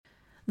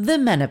The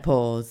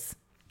menopause.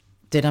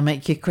 Did I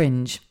make you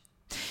cringe?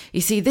 You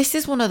see, this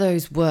is one of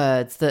those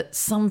words that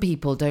some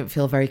people don't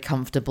feel very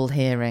comfortable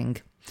hearing.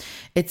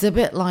 It's a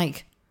bit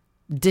like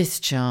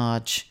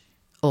discharge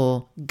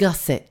or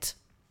gusset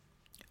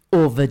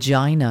or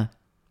vagina.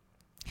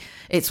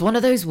 It's one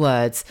of those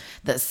words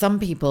that some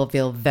people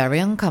feel very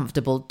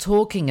uncomfortable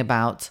talking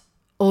about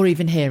or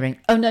even hearing.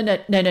 Oh, no.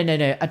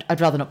 I'd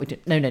rather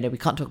not. No, we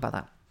can't talk about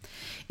that.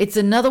 It's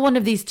another one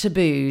of these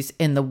taboos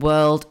in the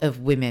world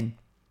of women.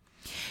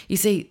 You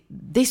see,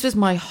 this was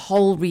my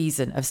whole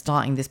reason of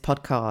starting this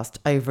podcast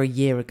over a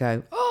year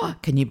ago. Oh,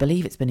 can you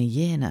believe it's been a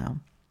year now?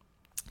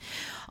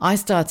 I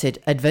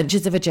started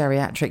Adventures of a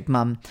Geriatric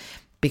Mum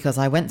because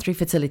I went through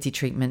fertility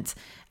treatment,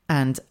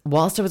 and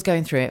whilst I was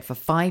going through it for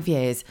 5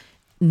 years,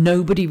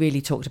 nobody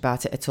really talked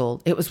about it at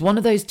all. It was one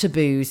of those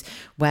taboos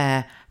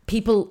where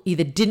people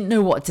either didn't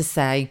know what to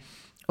say,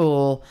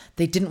 or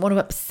they didn't want to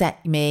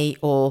upset me,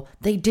 or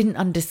they didn't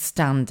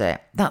understand it.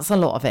 That's a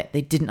lot of it.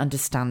 They didn't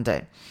understand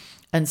it.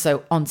 And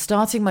so on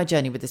starting my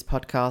journey with this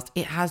podcast,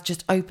 it has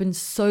just opened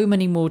so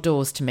many more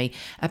doors to me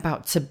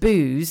about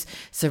taboos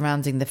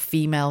surrounding the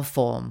female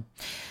form,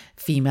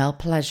 female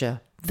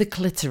pleasure, the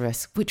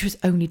clitoris, which was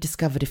only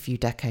discovered a few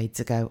decades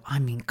ago. I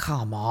mean,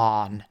 come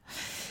on.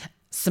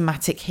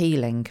 Somatic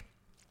healing.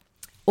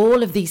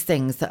 All of these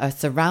things that are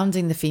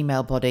surrounding the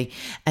female body,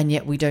 and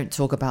yet we don't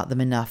talk about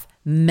them enough.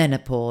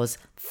 Menopause.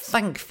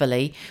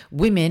 Thankfully,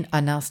 women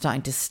are now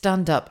starting to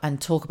stand up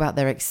and talk about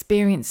their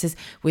experiences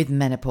with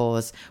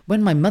menopause.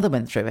 When my mother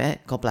went through it,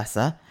 God bless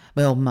her,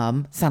 my old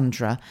mum,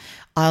 Sandra,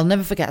 I'll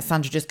never forget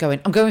Sandra just going,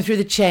 I'm going through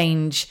the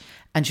change.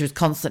 And she was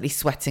constantly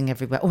sweating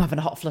everywhere. Oh, I'm having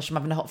a hot flush.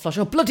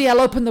 Oh, bloody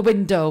hell, open the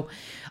window.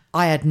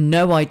 I had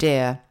no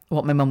idea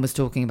what my mum was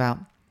talking about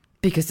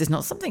because it's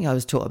not something I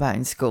was taught about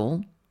in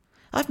school.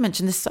 I've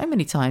mentioned this so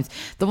many times.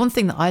 The one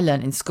thing that I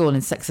learned in school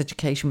in sex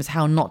education was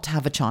how not to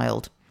have a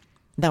child.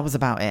 That was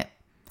about it.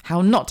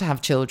 How not to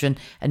have children,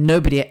 and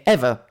nobody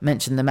ever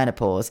mentioned the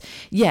menopause.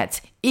 Yet,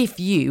 if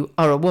you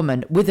are a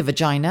woman with a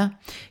vagina,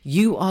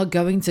 you are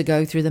going to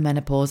go through the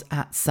menopause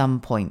at some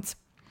point.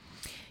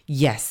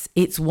 Yes,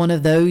 it's one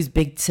of those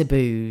big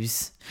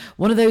taboos.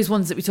 One of those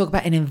ones that we talk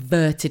about in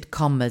inverted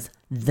commas,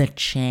 the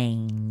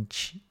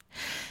change.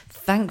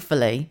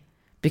 Thankfully,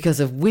 because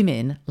of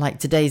women like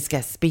today's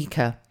guest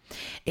speaker,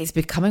 it's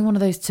becoming one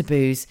of those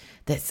taboos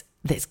that's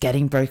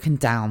getting broken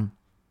down,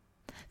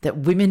 that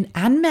women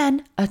and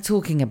men are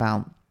talking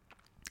about,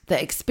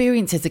 that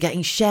experiences are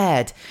getting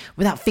shared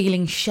without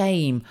feeling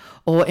shame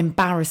or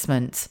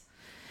embarrassment,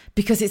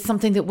 because it's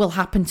something that will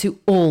happen to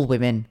all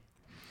women.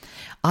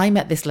 I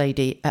met this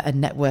lady at a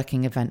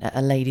networking event at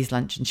a ladies'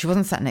 lunch, and she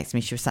wasn't sat next to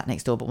me, she was sat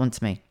next door but one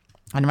to me.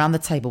 And around the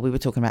table, we were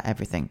talking about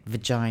everything.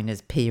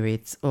 Vaginas,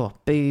 periods,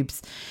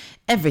 boobs,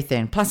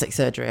 everything. Plastic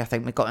surgery, I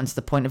think we got into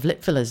the point of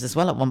lip fillers as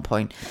well at one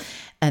point.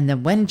 And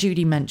then when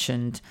Judi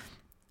mentioned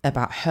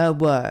about her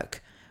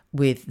work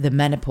with the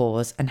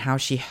menopause and how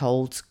she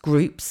holds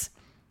groups,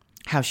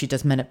 how she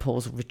does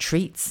menopausal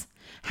retreats,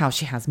 how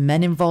she has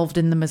men involved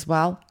in them as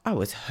well, I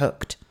was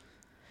hooked.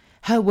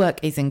 Her work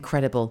is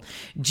incredible.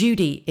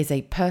 Judi is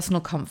a personal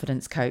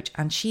confidence coach,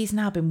 and she's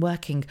now been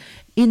working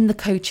in the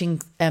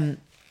coaching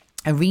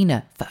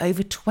arena for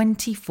over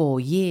 24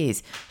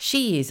 years.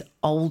 She is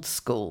old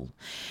school.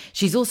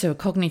 She's also a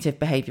cognitive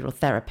behavioral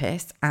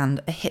therapist and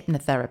a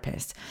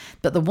hypnotherapist.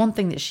 But the one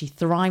thing that she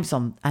thrives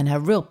on, and her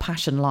real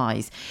passion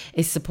lies,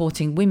 is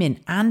supporting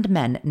women and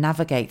men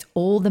navigate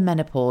all the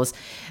menopause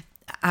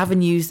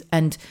avenues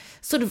and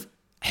sort of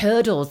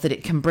hurdles that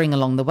it can bring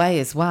along the way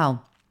as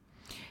well.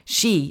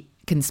 She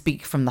can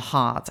speak from the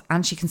heart,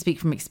 and she can speak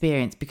from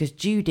experience, because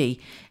Judi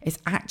has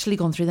actually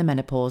gone through the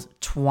menopause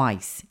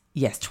twice.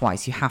 Yes,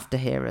 twice. You have to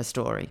hear her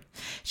story.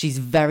 She's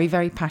very,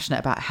 very passionate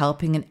about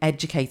helping and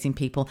educating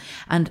people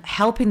and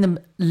helping them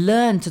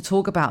learn to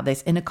talk about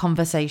this in a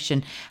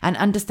conversation and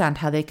understand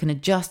how they can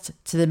adjust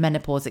to the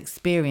menopause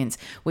experience,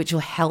 which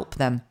will help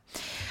them.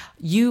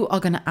 You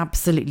are going to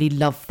absolutely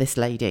love this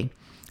lady.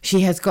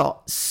 She has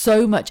got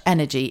so much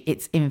energy,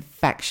 it's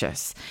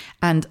infectious.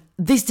 And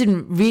this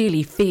didn't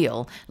really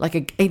feel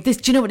like do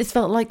you know what this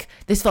felt like?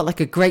 This felt like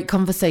a great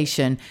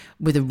conversation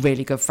with a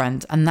really good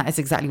friend. And that is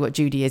exactly what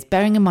Judi is.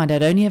 Bearing in mind,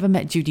 I'd only ever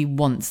met Judi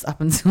once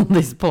up until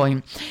this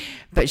point.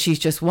 But she's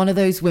just one of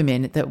those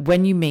women that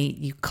when you meet,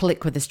 you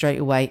click with her straight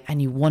away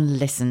and you want to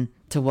listen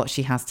to what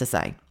she has to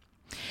say.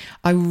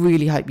 I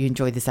really hope you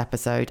enjoyed this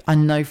episode. I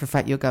know for a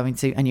fact you're going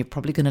to, and you're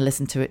probably going to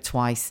listen to it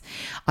twice.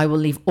 I will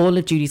leave all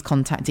of Judi's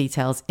contact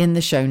details in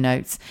the show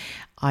notes.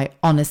 I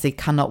honestly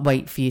cannot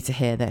wait for you to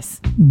hear this.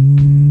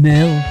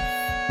 MILF.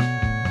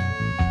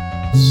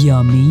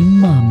 Yummy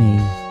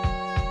mummy.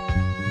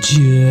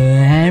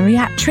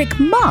 Geriatric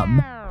mum?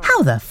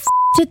 How the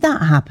did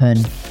that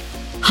happen?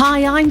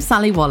 Hi, I'm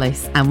Sally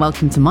Wallace, and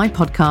welcome to my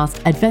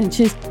podcast,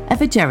 Adventures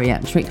of a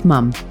Geriatric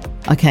Mum.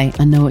 Okay,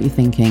 I know what you're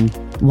thinking.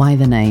 Why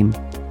the name?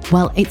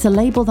 Well, it's a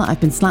label that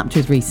I've been slapped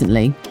with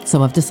recently,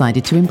 so I've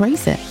decided to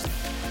embrace it.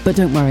 But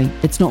don't worry,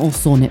 it's not all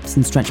sore nips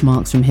and stretch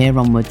marks from here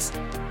onwards.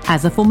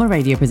 As a former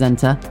radio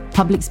presenter,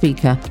 public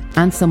speaker,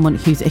 and someone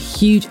who's a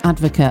huge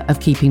advocate of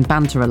keeping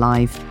banter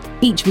alive,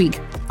 each week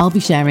I'll be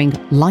sharing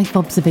life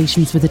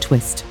observations with a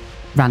twist,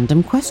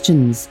 random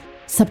questions,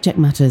 subject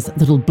matters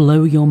that'll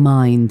blow your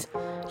mind,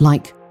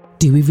 like,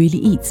 do we really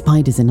eat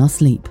spiders in our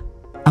sleep?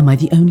 Am I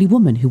the only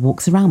woman who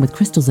walks around with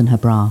crystals in her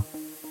bra?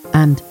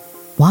 And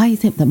why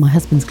is it that my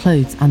husband's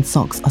clothes and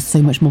socks are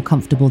so much more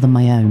comfortable than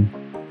my own?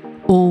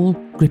 All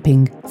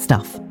gripping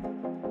stuff.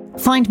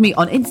 Find me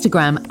on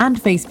Instagram and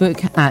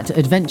Facebook at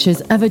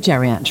Adventures of a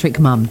Geriatric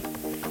Mum.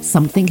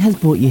 Something has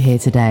brought you here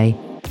today,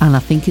 and I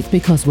think it's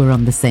because we're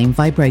on the same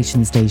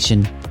vibration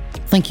station.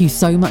 Thank you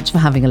so much for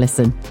having a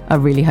listen. I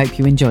really hope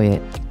you enjoy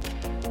it.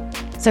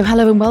 So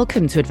hello and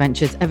welcome to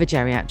Adventures of a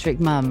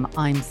Geriatric Mum.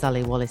 I'm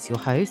Sally Wallace, your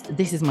host.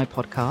 This is my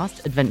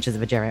podcast, Adventures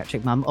of a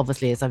Geriatric Mum,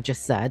 obviously, as I've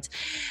just said.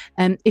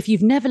 If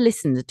you've never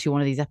listened to one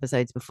of these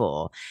episodes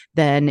before,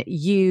 then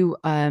you,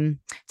 to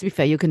be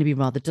fair, you're going to be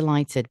rather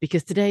delighted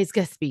because today is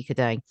guest speaker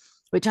day,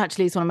 which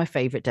actually is one of my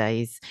favourite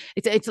days.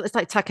 It's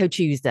like Taco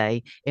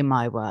Tuesday in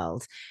my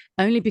world,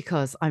 only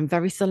because I'm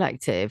very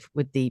selective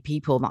with the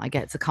people that I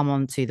get to come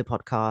on to the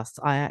podcast.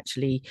 I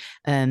actually,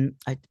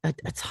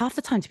 it's half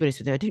the time, to be honest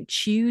with you, I don't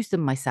choose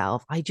them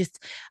myself. I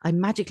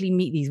magically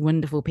meet these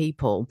wonderful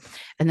people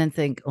and then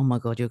think, oh my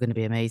God, you're going to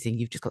be amazing.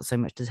 You've just got so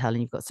much to tell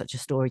and you've got such a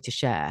story to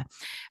share.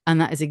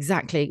 And that is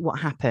exactly what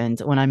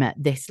happened when I met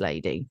this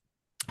lady.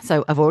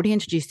 So I've already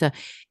introduced her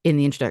in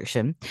the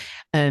introduction.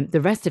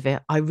 The rest of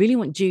it, I really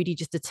want Judi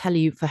just to tell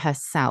you for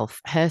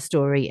herself, her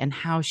story and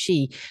how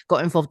she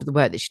got involved with the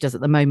work that she does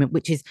at the moment,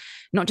 which is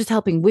not just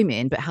helping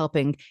women, but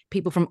helping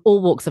people from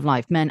all walks of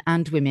life, men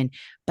and women,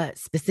 but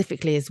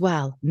specifically as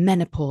well,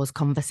 menopause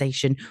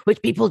conversation,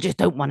 which people just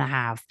don't want to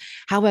have.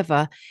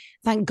 However,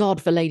 thank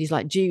God for ladies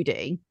like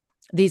Judi,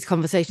 these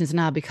conversations are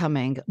now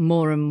becoming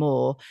more and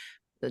more,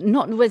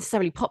 not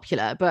necessarily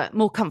popular, but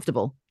more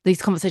comfortable.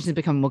 These conversations are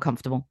becoming more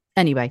comfortable.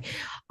 Anyway,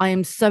 I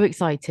am so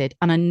excited,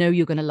 and I know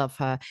you're going to love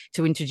her,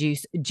 to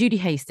introduce Judi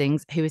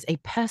Hastings, who is a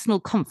personal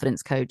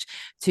confidence coach,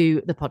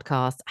 to the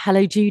podcast.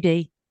 Hello,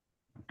 Judi.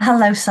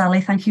 Hello, Sally.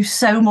 Thank you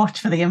so much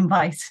for the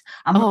invite.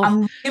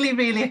 I'm really,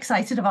 really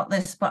excited about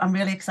this, but I'm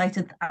really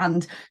excited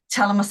and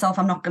telling myself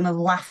I'm not going to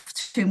laugh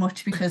too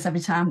much because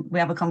every time we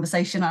have a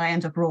conversation, I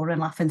end up roaring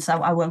laughing. So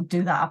I won't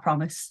do that, I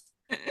promise.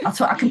 That's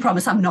what I can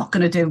promise. I'm not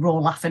going to do raw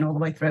laughing all the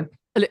way through.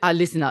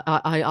 Listen,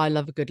 I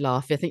love a good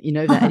laugh. I think you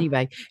know that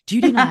anyway.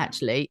 Judi and I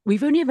actually,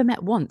 we've only ever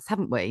met once,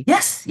 haven't we?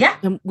 Yes, yeah.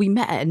 And we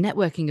met at a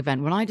networking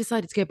event. When I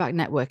decided to go back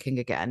networking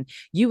again,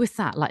 you were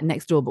sat like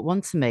next door, but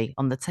one to me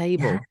on the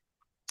table. Yeah.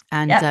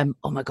 And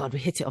oh my God, we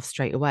hit it off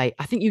straight away.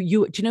 I think you,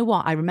 do you know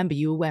what? I remember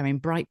you were wearing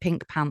bright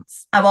pink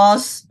pants. I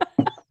was.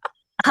 I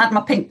had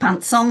my pink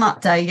pants on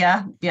that day,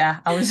 yeah. Yeah,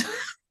 I was.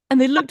 And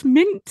they looked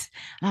mint.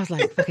 And I was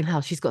like, fucking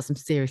hell, she's got some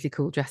seriously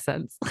cool dress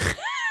sense.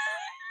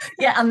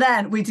 Yeah, and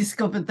then we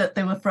discovered that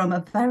they were from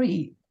a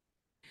very,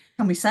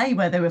 can we say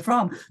where they were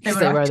from? They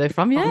were where they're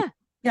from, yeah.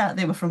 Yeah,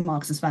 they were from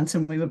Marks and Spencer,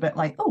 and we were a bit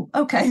like, oh,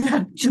 okay.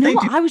 Do you know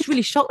what? I was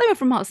really shocked they were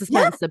from Marks and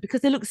Spencer because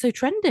they look so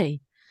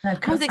trendy. I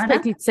was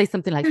expecting to say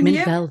something like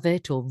mint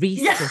velvet or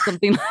Reese or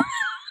something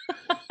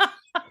like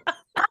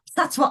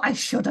That's what I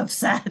should have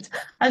said.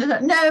 I don't know.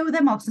 No,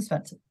 they're Marks and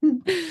Spencer.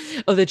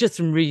 Oh, they're just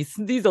from Reese.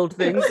 These old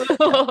things.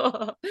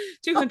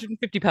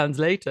 £250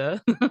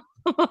 later.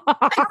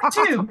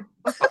 Too.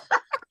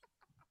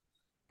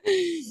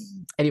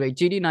 Anyway,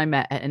 Judi and I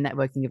met at a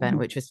networking event,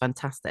 which was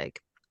fantastic.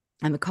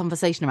 And the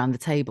conversation around the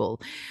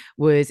table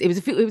was, it was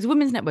a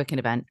women's networking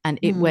event, and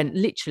it went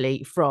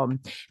literally from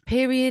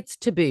periods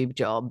to boob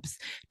jobs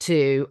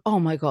to, oh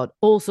my God,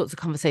 all sorts of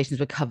conversations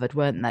were covered,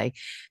 weren't they?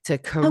 To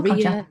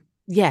career,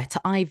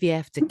 to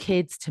IVF, to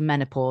kids, to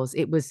menopause.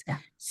 It was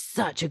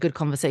such a good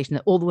conversation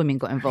that all the women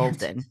got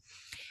involved in.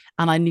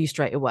 And I knew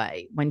straight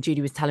away when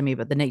Judi was telling me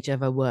about the nature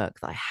of her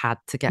work that I had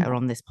to get her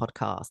on this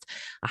podcast.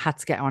 I had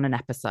to get her on an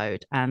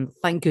episode. And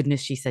thank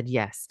goodness she said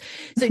yes.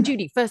 So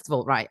Judi, first of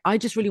all, right, I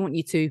just really want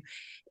you to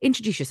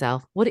introduce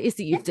yourself, what it is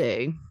that you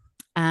do,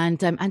 and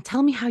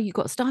tell me how you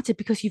got started,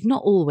 because you've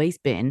not always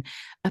been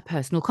a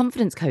personal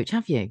confidence coach,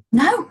 have you?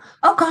 No.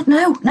 Oh God,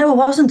 no, I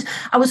wasn't.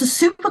 I was a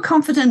super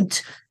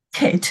confident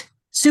kid.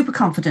 Super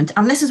confident.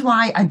 And this is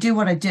why I do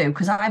what I do,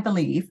 because I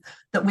believe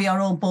that we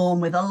are all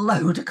born with a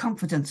load of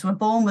confidence. We're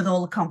born with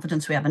all the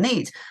confidence we ever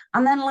need.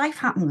 And then life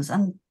happens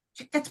and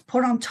it gets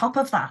put on top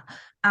of that.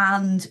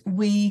 And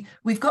we've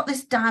got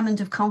this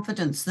diamond of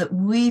confidence that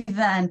we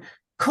then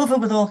cover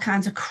with all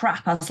kinds of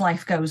crap as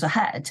life goes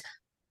ahead.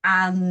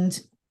 And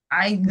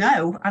I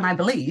know and I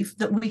believe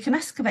that we can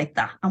excavate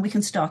that and we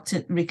can start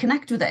to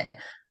reconnect with it.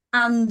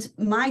 And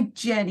my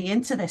journey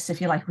into this, if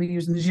you like, we're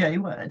using the J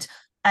word,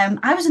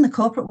 I was in the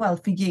corporate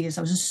world for years.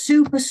 I was a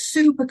super,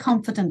 super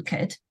confident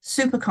kid,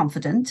 super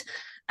confident.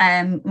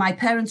 My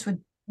parents were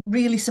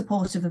really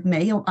supportive of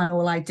me and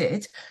all I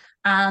did.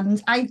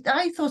 And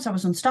I thought I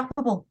was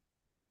unstoppable.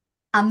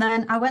 And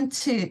then I went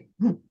to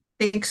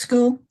big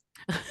school,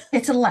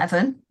 hit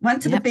 11,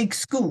 went to the big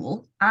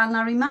school. And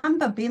I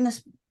remember being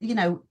this,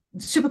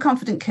 super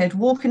confident kid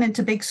walking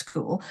into big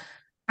school.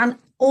 And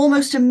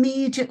almost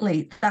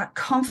immediately, that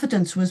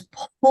confidence was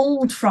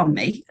pulled from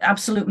me.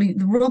 Absolutely,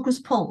 the rug was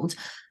pulled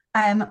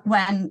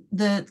when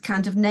the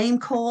kind of name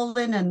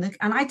calling and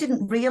I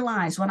didn't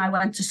realize when I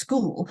went to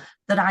school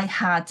that I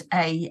had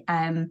a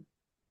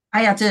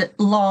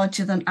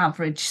larger than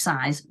average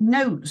size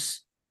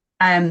nose.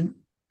 I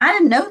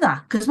didn't know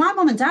that because my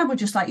mum and dad were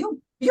just like,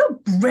 you're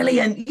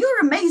brilliant, you're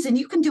amazing,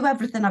 you can do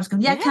everything. I was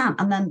going, yeah, I can.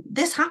 And then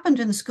this happened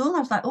in the school. I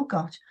was like, oh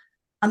God.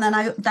 And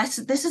then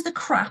this is the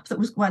crap that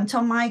went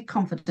on my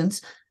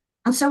confidence.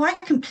 And so I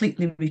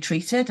completely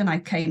retreated and I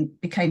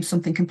became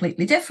something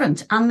completely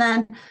different. And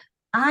then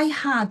I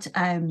had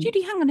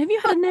Judi, hang on, have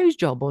you had a nose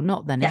job or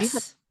not then?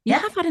 Yes. You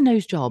have had a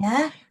nose job.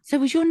 Yeah. So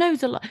was your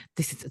nose a lot?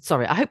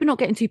 Sorry, I hope we're not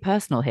getting too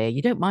personal here.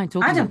 You don't mind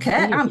talking I don't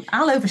care.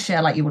 I'll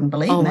overshare like you wouldn't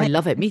believe me. I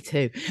love it. Me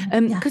too.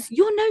 Because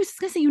your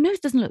nose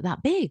doesn't look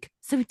that big.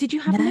 So did you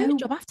have a nose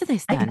job after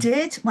this then? I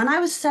did. When I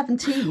was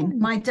 17,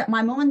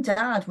 my mum and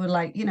dad were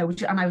like, and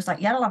I was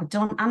like, yeah, I'll have it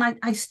done. And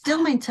I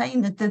still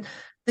maintain that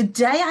the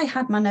day I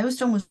had my nose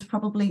done was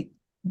probably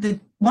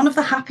one of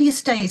the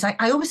happiest days. I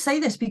always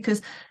say this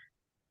because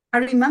I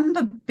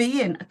remember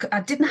I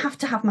didn't have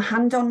to have my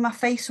hand on my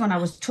face when I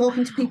was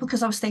talking to people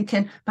because I was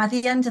thinking by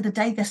the end of the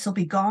day, this will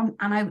be gone.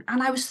 And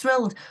I was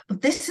thrilled.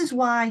 But this is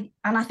why,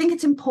 and I think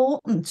it's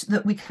important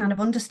that we kind of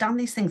understand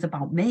these things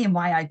about me and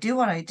why I do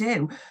what I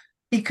do,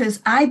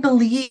 because I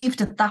believed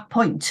at that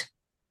point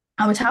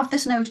I would have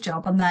this nose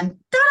job and then,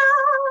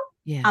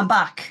 ta-da, I'm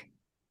back.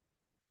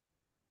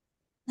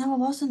 No, I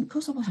wasn't. Of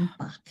course, I wasn't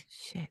back.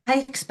 Shit. I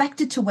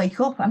expected to wake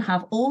up and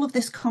have all of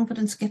this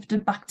confidence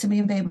gifted back to me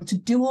and be able to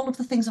do all of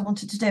the things I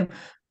wanted to do.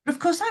 But of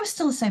course, I was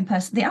still the same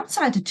person. The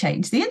outside had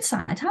changed. The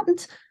inside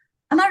hadn't.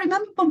 And I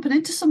remember bumping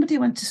into somebody I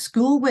went to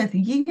school with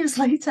years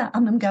later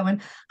and them going,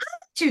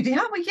 hi, Judi,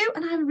 how are you?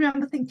 And I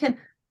remember thinking,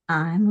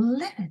 I'm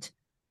livid.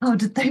 How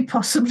did they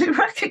possibly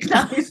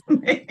recognise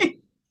me?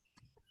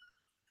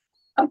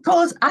 Of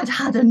course, I'd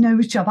had a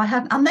nose job.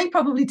 And they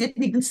probably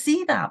didn't even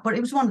see that, but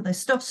it was one of this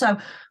stuff. So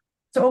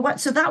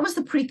that was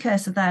the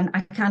precursor then.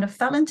 I kind of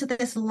fell into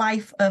this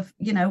life of,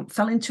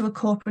 fell into a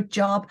corporate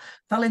job,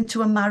 fell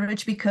into a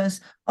marriage because,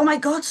 oh my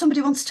God,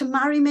 somebody wants to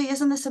marry me.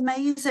 Isn't this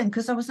amazing?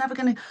 Because I was never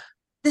going to,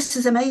 this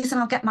is amazing.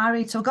 I'll get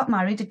married. So I got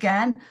married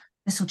again.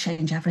 This will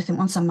change everything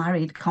once I'm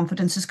married.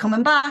 Confidence is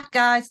coming back,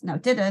 guys. No,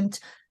 it didn't.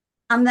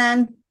 And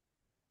then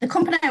the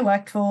company I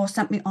worked for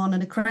sent me on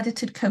an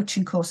accredited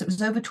coaching course. It was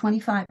over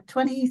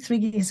 23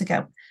 years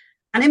ago.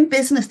 And in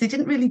business, they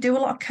didn't really do a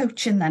lot of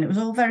coaching then. It was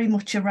all very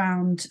much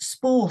around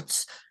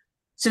sports.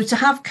 So to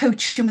have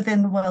coaching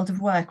within the world of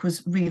work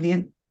was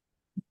really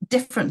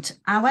different.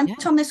 I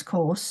went on this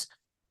course.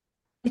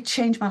 It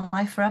changed my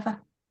life forever.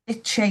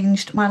 It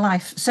changed my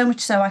life. So much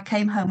so I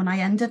came home and I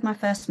ended my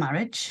first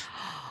marriage.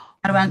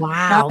 And I went,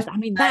 wow. No, I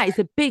mean, that is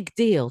a big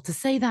deal. To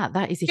say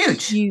that is a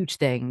huge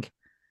thing.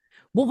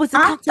 What was the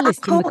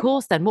catalyst from the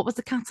course then? What was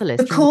the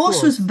catalyst? The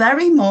course was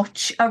very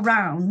much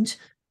around...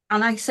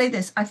 And I say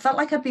this, I felt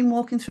like I'd been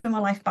walking through my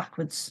life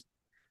backwards.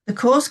 The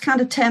course kind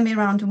of turned me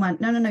around and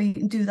went, no, you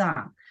can do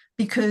that.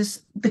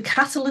 Because the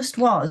catalyst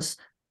was,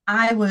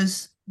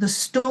 the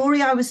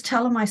story I was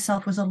telling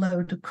myself was a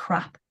load of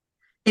crap.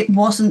 It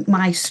wasn't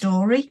my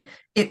story.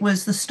 It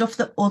was the stuff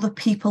that other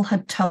people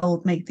had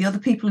told me. The other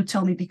people who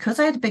told me because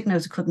I had a big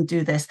nose, I couldn't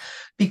do this.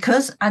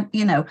 Because, and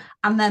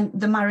then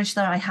the marriage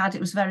that I had,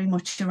 it was very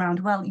much around,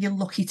 well, you're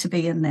lucky to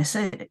be in this.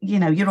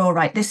 You're all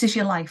right. This is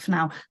your life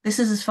now. This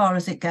is as far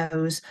as it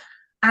goes.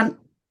 And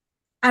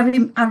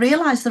I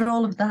realized that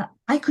all of that,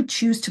 I could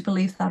choose to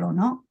believe that or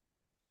not.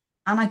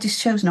 And I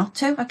just chose not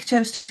to. I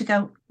chose to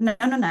go, no.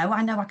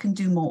 I know I can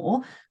do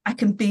more. I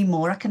can be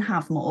more. I can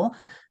have more.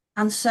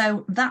 And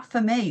so that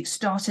for me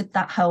started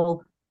that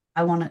whole,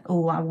 I want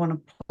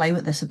to play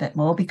with this a bit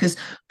more, because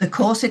the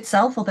course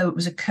itself, although it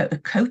was a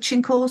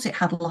coaching course, it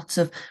had lots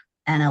of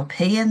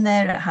NLP in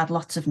there. It had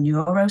lots of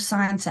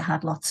neuroscience. It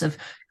had lots of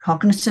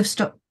cognitive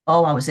stuff.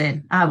 Oh, I was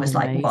in. I was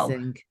like,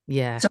 whoa.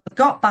 Yeah. So I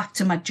got back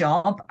to my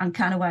job and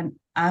kind of went,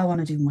 I want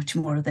to do much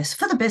more of this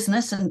for the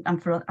business. And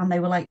they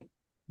were like,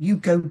 you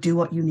go do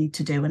what you need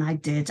to do. And I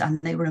did.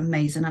 And they were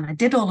amazing. And I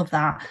did all of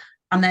that.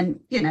 And then,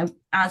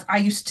 as I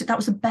used to, that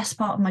was the best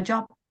part of my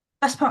job.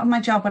 Best part of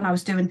my job when I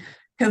was doing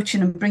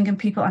coaching and bringing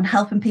people and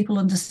helping people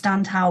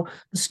understand how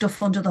the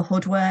stuff under the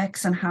hood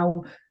works and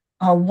how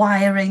our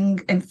wiring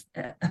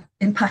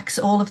impacts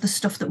all of the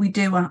stuff that we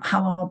do, and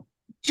how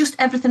just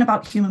everything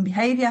about human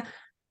behavior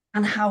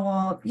and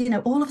how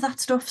all of that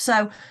stuff.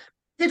 So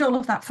did all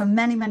of that for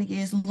many, many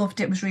years,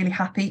 loved it, was really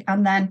happy.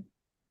 And then,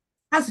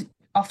 as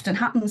often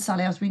happens,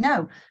 Sally, as we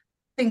know,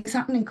 things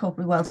happen in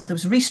corporate world. There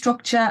was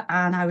restructure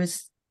and I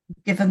was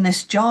given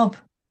this job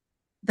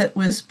that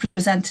was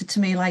presented to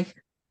me like,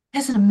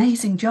 it's an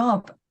amazing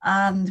job.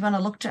 And when I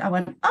looked at it, I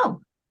went,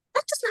 oh,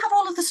 that doesn't have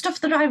all of the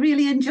stuff that I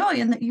really enjoy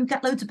and that you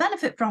get loads of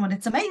benefit from, and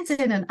it's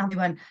amazing. And they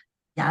went,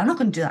 yeah, I'm not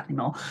going to do that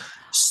anymore.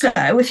 So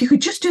if you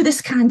could just do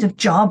this kind of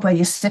job where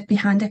you sit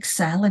behind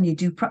Excel and you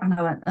do, and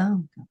I went,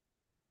 oh.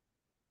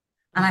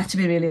 And I have to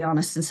be really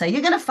honest and say,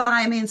 you're going to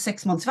fire me in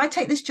 6 months. If I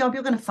take this job,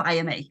 you're going to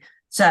fire me.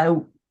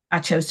 So I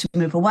chose to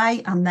move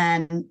away, and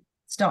then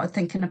started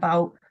thinking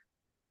about,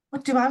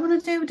 what do I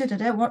want to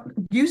do? What,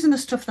 using the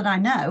stuff that I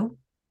know,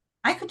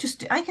 I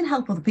can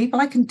help other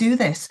people. I can do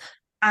this.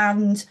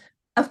 And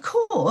of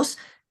course,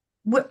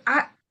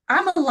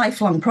 I'm a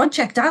lifelong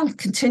project. I'll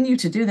continue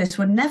to do this.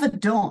 We're never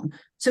done.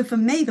 So for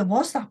me, there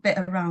was that bit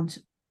around,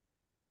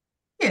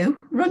 you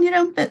run your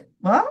own bit.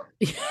 What?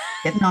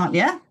 If not,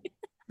 yeah.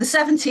 The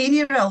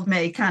 17-year-old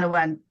me kind of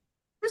went,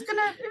 who's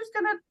gonna,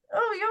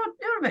 oh,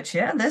 you're a bit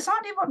shit at this,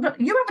 aren't you?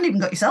 But you haven't even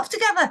got yourself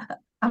together.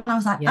 And I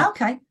was like,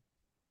 okay.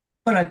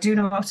 But I do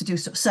know how to do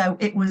stuff. So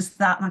it was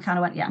that, and I kind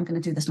of went, yeah, I'm going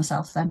to do this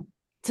myself then.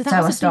 So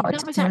that's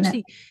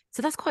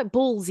quite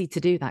ballsy to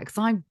do that, because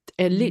I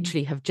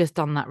literally have just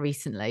done that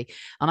recently,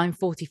 and I'm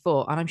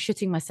 44 and I'm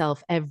shitting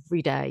myself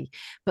every day.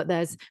 But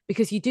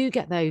because you do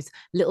get those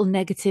little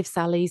negative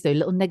Sallys, those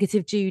little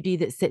negative Judi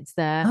that sits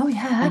there. Oh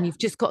yeah. And you've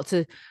just got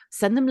to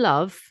send them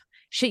love,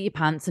 shit your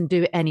pants and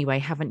do it anyway,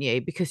 haven't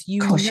you? Because you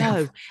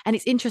know. And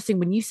it's interesting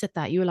when you said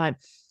that, you were like,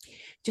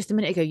 just a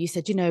minute ago, you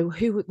said,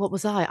 what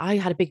was I? I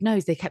had a big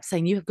nose. They kept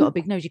saying, you have got a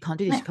big nose. You can't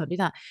do this. You can't do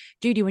that.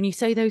 Judi, when you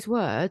say those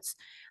words,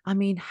 I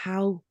mean,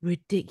 how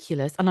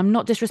ridiculous. And I'm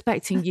not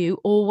disrespecting you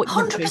or what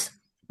you do,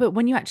 but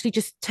when you actually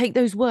just take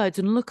those words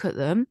and look at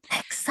them.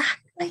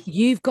 Exactly.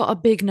 You've got a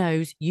big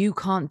nose. You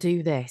can't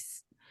do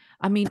this.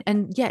 I mean,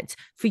 and yet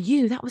for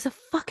you, that was a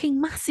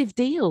fucking massive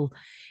deal.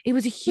 It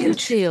was a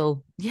huge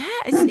deal. Yeah.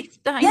 It's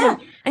that, you know,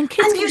 and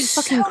kids can be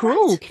fucking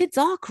cruel. Right. Kids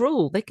are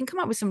cruel. They can come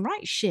up with some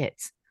right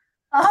shit.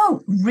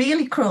 Oh,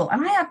 really cruel.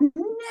 And I had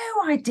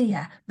no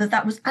idea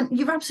that was, and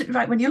you're absolutely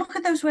right. When you look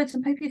at those words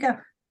on paper, you go,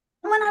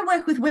 and when I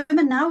work with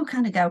women now, who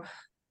kind of go,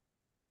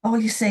 oh,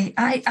 you see,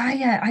 I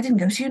didn't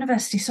go to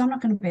university, so I'm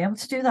not going to be able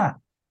to do that.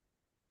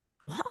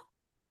 What?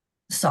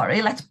 Sorry,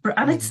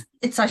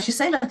 it's as you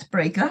say, let's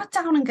break that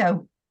down and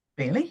go,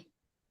 really?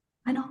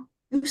 I know.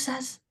 Who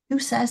says?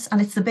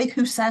 And it's the big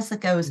who says that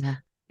goes,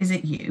 is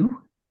it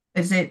you?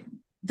 Is it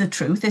the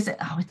truth? Is it,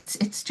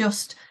 it's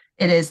just,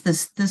 it is.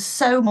 There's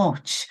so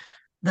much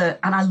and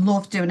I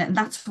love doing it. And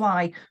that's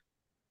why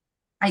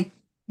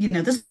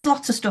there's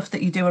lots of stuff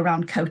that you do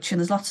around coaching.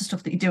 There's lots of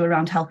stuff that you do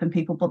around helping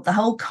people, but the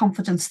whole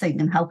confidence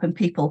thing and helping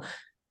people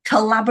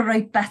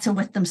collaborate better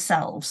with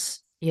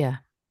themselves. Yeah.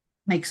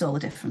 Makes all the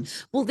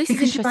difference. Well, this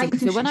is interesting.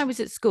 So when I was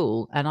at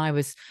school and I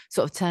was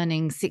sort of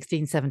turning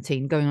 16,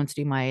 17, going on to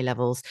do my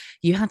A-levels,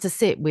 you had to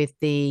sit with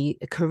the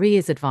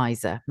careers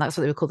advisor. That's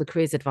what they were called, the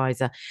careers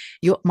advisor.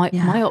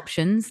 My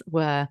options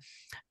were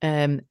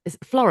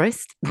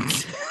florist.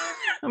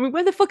 I mean,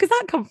 where the fuck has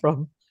that come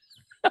from?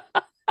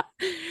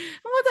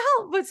 What the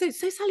hell? But so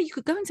Sally, you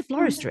could go into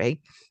floristry.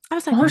 I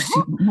was like, what?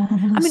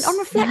 I mean, on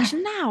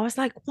reflection now, I was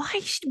like, why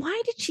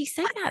did she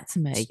say that to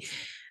me?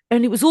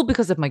 And it was all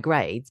because of my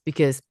grades,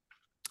 because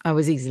I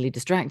was easily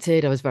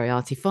distracted. I was very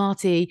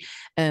arty-farty.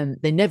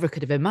 They never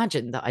could have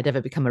imagined that I'd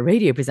ever become a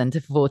radio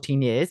presenter for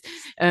 14 years.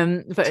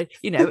 But,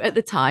 at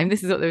the time,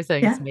 this is what they were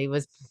saying to me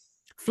was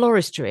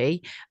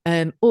floristry,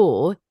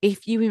 or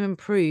if you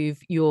improve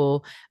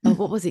your,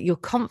 your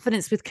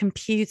confidence with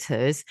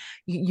computers,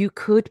 you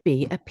could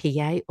be a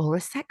PA or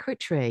a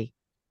secretary.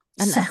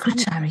 And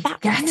secretary,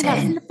 that was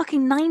in the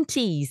fucking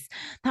 90s.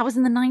 That was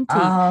in the 90s.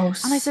 Oh,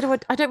 and I said,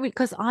 I don't,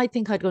 because I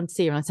think I'd gone to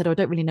see her, and I said, I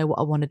don't really know what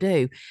I want to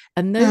do.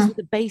 And those were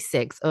the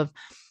basics of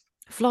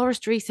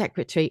floristry,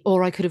 secretary,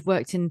 or I could have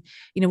worked in,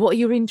 what are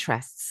your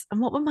interests?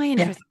 And what were my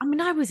interests? I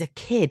mean, I was a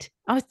kid.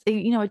 I was,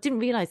 I didn't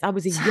realize I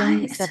was a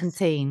young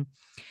 17.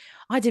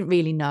 I didn't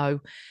really know.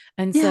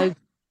 And so,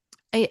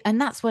 and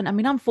that's when, I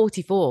mean, I'm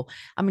 44.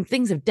 I mean,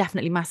 things have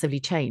definitely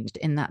massively changed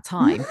in that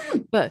time.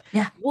 But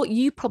what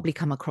you probably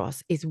come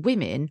across is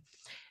women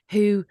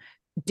who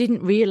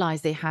didn't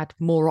realize they had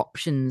more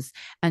options.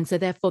 And so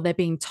therefore they're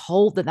being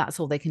told that that's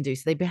all they can do.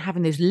 So they've been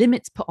having those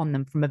limits put on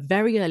them from a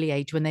very early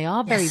age when they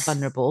are very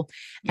vulnerable.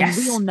 And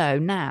we all know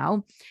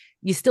now,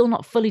 you're still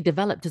not fully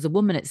developed as a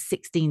woman at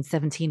 16,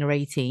 17 or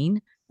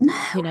 18.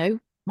 No.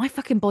 My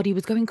fucking body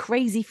was going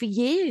crazy for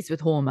years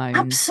with hormones.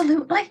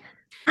 Absolutely.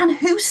 And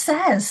who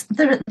says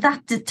that at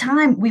that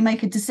time we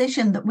make a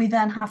decision that we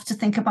then have to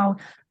think about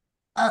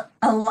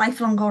a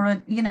lifelong or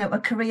a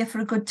career for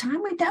a good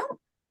time? We don't.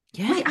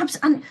 Yeah.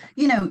 And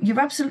you're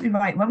absolutely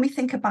right. When we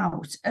think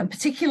about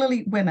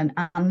particularly women,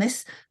 and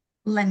this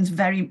lends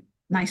very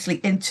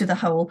nicely into the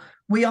whole,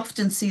 we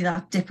often see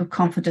that dip of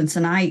confidence.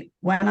 And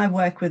when I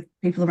work with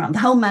people around the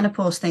whole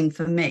menopause thing,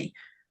 for me,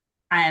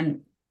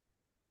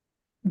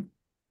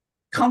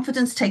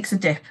 confidence takes a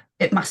dip.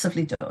 It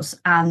massively does.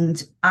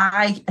 And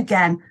I,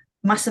 again,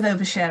 massive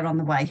overshare on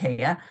the way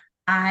here.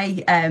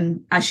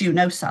 As you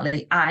know,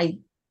 Sally,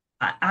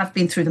 I've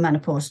been through the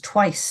menopause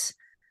twice.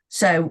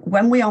 So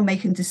when we are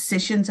making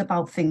decisions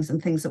about things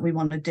and things that we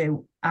want to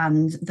do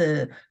and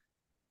the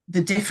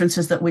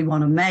differences that we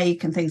want to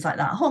make and things like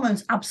that,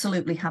 hormones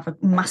absolutely have a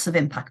massive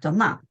impact on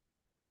that.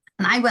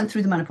 And I went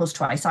through the menopause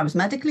twice. I was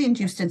medically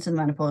induced into the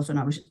menopause when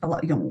I was a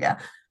lot younger.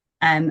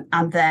 And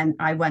then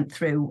I went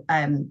through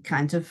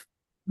kind of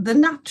the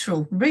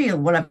natural, real,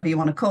 whatever you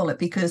want to call it,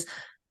 because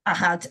I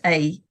had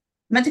a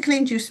medically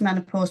induced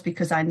menopause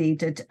because I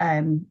needed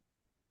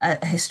a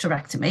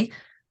hysterectomy,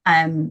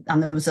 and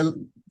there was a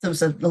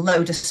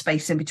load of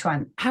space in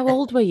between. How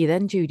old were you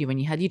then, Judi, when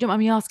you don't mind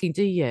me asking,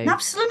 do you?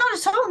 Absolutely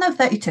not at all. No,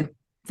 32.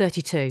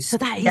 32. So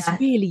that is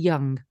really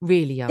young,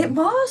 really young. It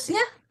was,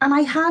 yeah. And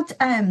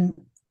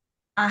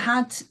I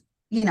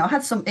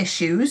had some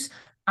issues.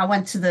 I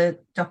went to the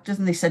doctors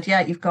and they said,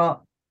 yeah, you've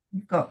got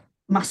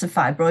massive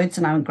fibroids.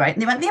 And I went, great.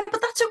 And they went, yeah,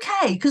 but that's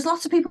okay, because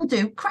lots of people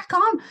do. Crack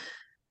on.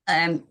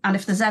 And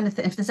if there's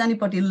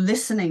anybody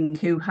listening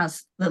who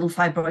has little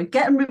fibroid,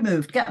 get them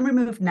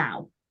removed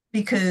now.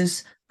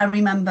 Because I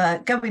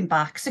remember going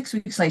back 6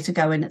 weeks later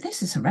going,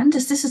 this is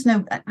horrendous. This is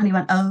no, and he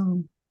went,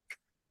 oh,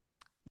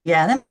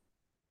 yeah, they're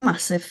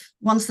massive.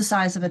 One's the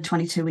size of a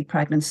 22-week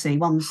pregnancy.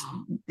 And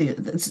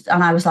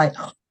I was like,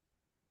 oh,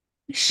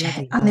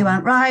 shit. And they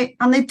went, right.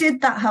 And they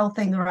did that whole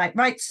thing,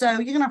 right. So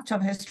you're going to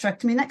have a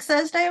hysterectomy next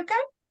Thursday, okay?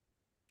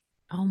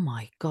 Oh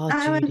my God,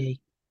 Judi.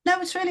 No,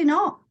 it's really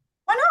not.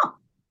 Why not?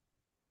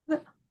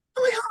 But,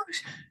 oh my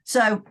gosh.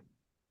 So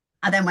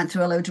I then went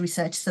through a load of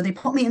research. So they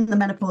put me in the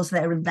menopause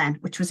there and then,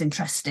 which was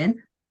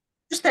interesting.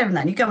 Just there and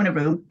then. You go in a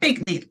room,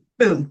 big needle,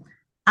 boom.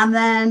 And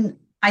then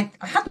I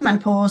had the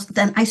menopause.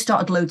 Then I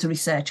started loads of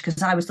research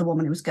because I was the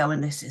woman who was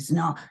going, this is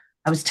not.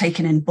 I was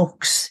taking in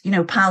books,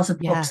 piles of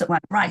books that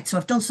went, right. So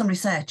I've done some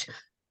research.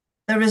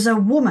 There is a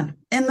woman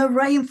in the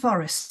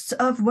rainforests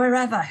of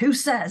wherever who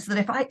says that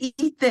if I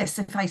eat this,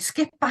 if I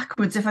skip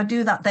backwards, if I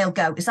do that, they'll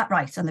go, is that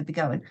right? And they'd be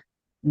going,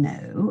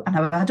 no. And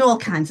I had all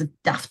kinds of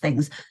daft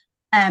things.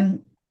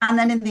 And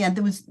then in the end,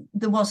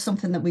 there was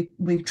something that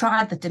we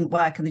tried that didn't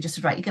work. And they just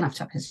said, right, you're going to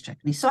have a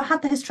hysterectomy. So I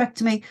had the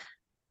hysterectomy.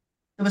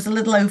 There was a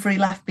little ovary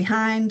left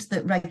behind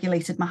that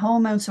regulated my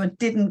hormones. So I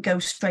didn't go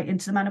straight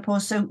into the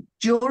menopause. So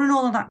during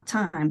all of that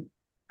time,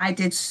 I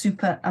did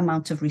super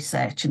amount of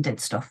research and did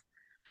stuff.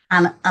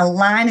 And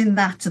aligning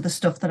that to the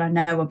stuff that I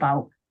know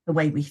about the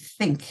way we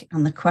think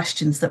and the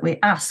questions that we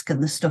ask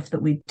and the stuff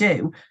that we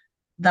do,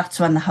 that's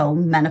when the whole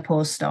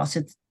menopause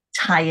started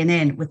tying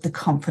in with the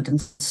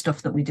confidence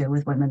stuff that we do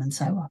with women and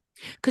so on.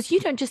 Because you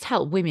don't just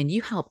help women,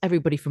 you help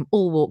everybody from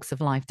all walks of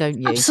life, don't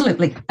you?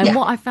 Absolutely. And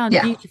what I found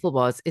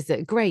beautiful is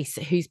that Grace,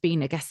 who's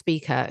been a guest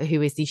speaker,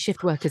 who is the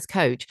shift workers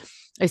coach,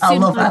 as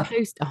soon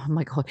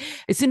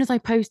as I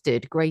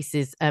posted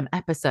Grace's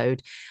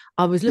episode,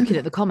 I was looking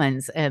at the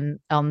comments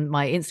on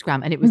my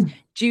Instagram, and it was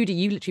Judi,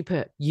 you literally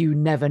put, you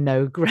never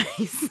know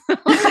Grace.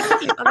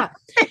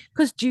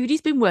 Because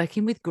Judi's been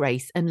working with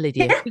Grace and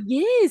Lydia for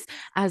years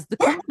as the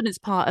confidence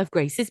part of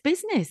Grace's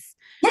business,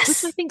 which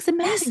I think is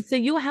amazing. So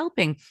you're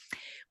helping,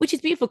 which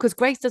is beautiful, because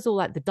Grace does all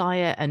like the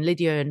diet and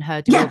Lydia and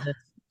her do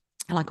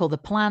all the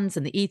plans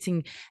and the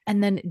eating.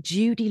 And then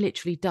Judi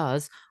literally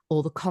does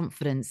all the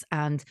confidence,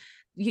 and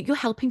you're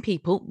helping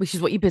people, which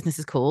is what your business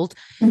is called,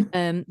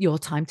 your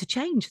time to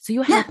change. So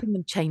you're helping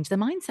them change their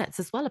mindsets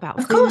as well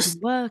about food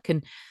and work,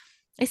 and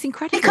it's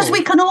incredible. Because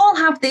we can all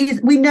have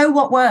these, we know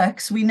what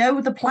works, we know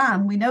the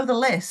plan, we know the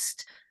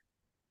list.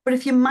 But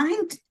if your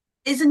mind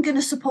isn't going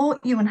to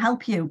support you and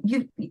help you,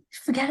 you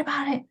forget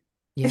about it.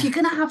 Yeah. If you're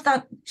going to have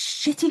that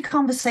shitty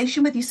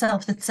conversation with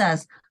yourself that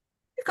says,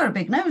 you've got a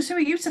big nose, who are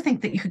you to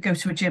think that you could go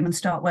to a gym and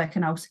start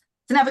working out? It's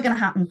never going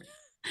to happen.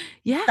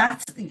 Yeah,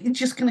 you're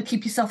just going to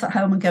keep yourself at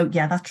home and go,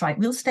 yeah, that's right,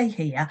 we'll stay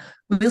here,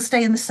 we'll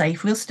stay in the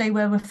safe, we'll stay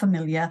where we're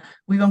familiar,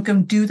 we won't go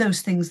and do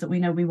those things that we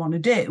know we want to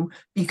do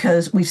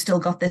because we've still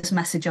got this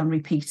message on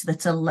repeat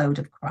that's a load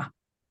of crap.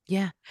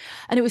 Yeah.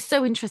 And it was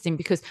so interesting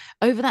because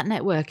over that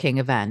networking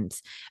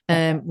event,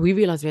 we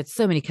realized we had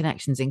so many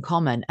connections in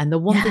common. And the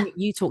one thing that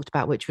you talked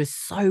about, which was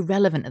so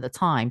relevant at the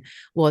time,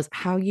 was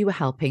how you were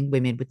helping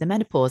women with the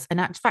menopause. And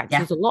in fact,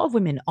 there's a lot of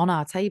women on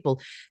our table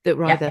that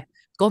were either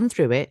gone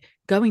through it,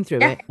 going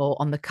through it, or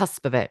on the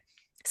cusp of it.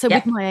 So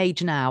with my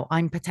age now,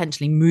 I'm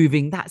potentially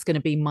moving. That's going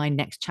to be my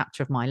next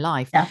chapter of my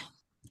life,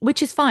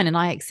 which is fine. And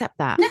I accept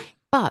that. Yeah.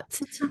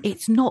 But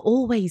it's not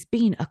always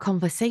been a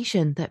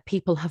conversation that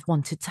people have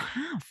wanted to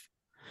have.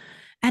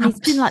 And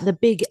it's been like the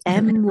big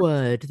M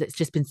word that's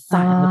just been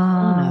sat in the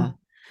corner.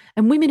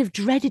 And women have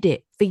dreaded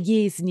it for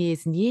years and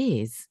years and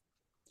years.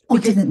 Or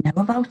didn't know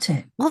about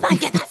it. Well,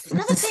 that's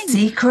another thing.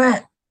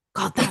 Secret.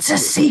 God, it's a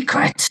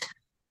secret.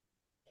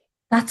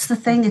 That's the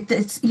thing.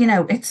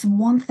 It's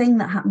one thing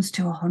that happens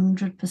to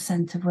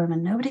 100% of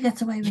women. Nobody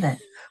gets away with it.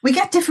 We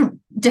get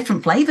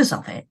different flavors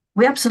of it.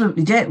 We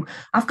absolutely do.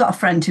 I've got a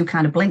friend who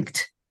kind of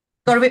blinked,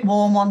 got a bit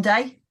warm one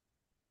day,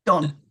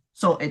 done,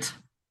 sorted,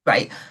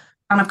 great.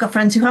 And I've got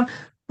friends who have,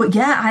 but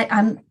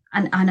and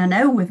I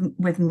know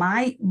with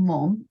my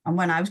mum, and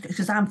when I was,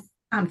 because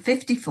I'm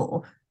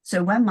 54,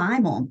 so when my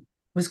mum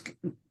was,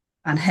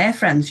 and her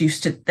friends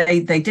used to,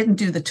 they didn't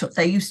do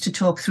they used to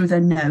talk through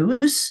their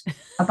nose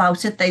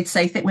about it. They'd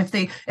say that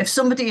if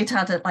somebody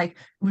had it, like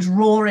was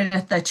roaring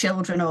at their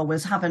children or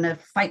was having a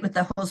fight with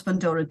their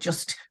husband or had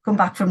just come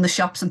back from the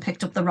shops and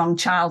picked up the wrong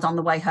child on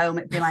the way home,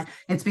 it'd be like,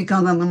 it's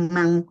because of the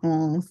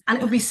menopause. And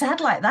it would be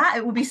said like that.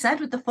 It would be said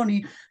with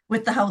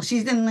the whole,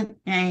 she's in the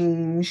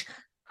change.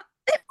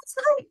 It was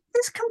like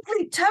this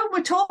complete tone.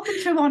 We're talking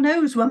through our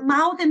nose. We're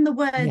mouthing the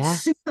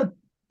words super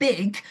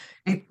big.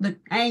 The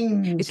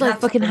It's like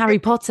fucking Harry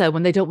Potter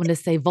when they don't want to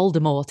say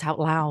Voldemort out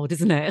loud,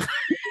 isn't it?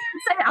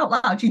 Say it out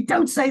loud. You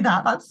don't say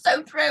that. That's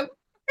so true.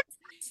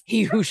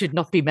 He who should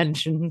not be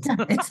mentioned.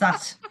 Yeah, it's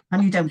that.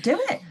 And you don't do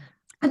it.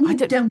 And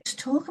you don't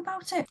talk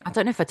about it. I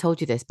don't know if I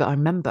told you this, but I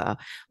remember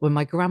when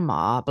my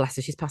grandma, bless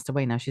her, she's passed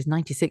away now. She's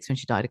 96 when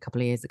she died a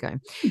couple of years ago.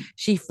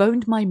 She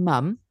phoned my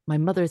mum. My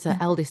mother is her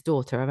eldest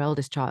daughter, her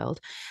eldest child,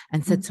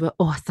 and said to her,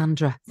 "Oh,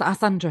 Sandra,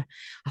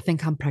 I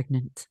think I'm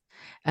pregnant."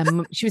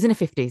 She was in her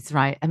 50s,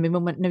 right? And my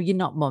mum went, "No, you're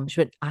not, mum."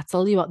 She went, "I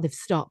tell you what, they've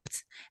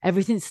stopped.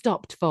 Everything's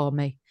stopped for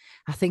me.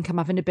 I think I'm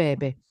having a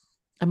baby."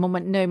 And mum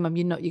went, "No, mum,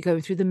 you're not. You're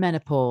going through the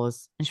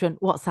menopause." And she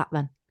went, "What's that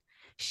then?"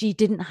 She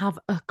didn't have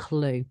a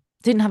clue.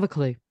 Didn't have a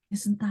clue.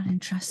 Isn't that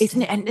interesting?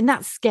 Isn't it? And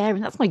that's scary.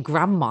 That's my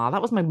grandma.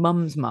 That was my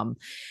mum's mum,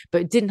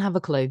 but didn't have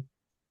a clue.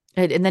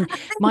 And then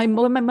when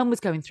my mum was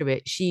going through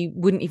it, she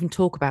wouldn't even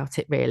talk about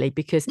it really,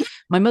 because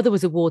my mother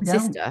was a ward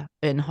sister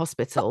in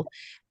hospital.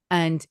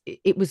 And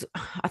it was,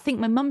 I think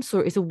my mum saw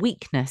it as a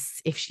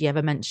weakness if she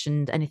ever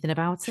mentioned anything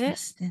about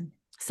it.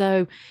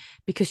 So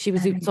because she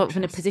was sort of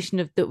in a position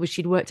of that,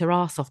 she'd worked her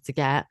arse off to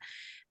get,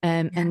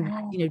 and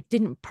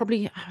didn't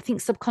probably, I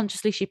think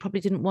subconsciously she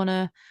probably didn't want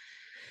to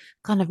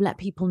kind of let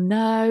people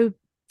know.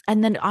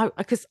 And then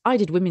because I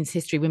did women's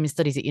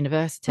studies at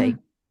university,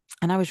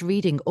 and I was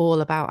reading all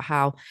about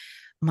how,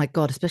 my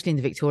God, especially in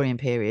the Victorian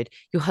period,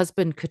 your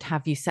husband could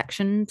have you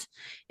sectioned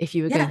if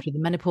you were going through the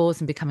menopause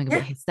and becoming a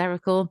bit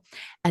hysterical.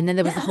 And then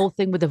there was the whole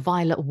thing with the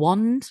violet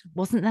wand,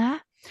 wasn't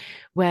there?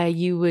 Where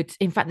you would,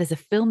 in fact, there's a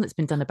film that's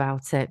been done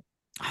about it.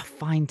 I'll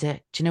find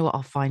it. Do you know what?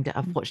 I'll find it.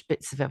 I've watched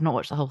bits of it. I've not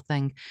watched the whole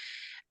thing,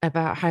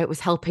 about how it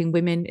was helping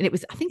women.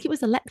 And I think it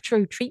was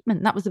electro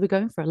treatment. That was what we're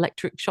going for,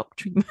 electric shock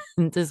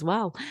treatment as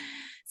well.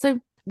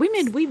 So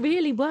women, we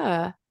really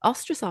were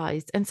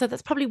ostracized. And so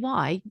that's probably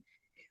why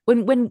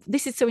when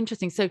this is so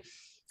interesting. So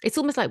it's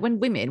almost like when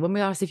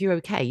we ask if you're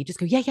okay, you just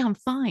go, yeah, I'm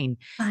fine.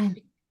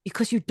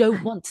 Because you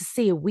don't want to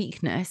see a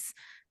weakness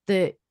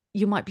that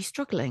you might be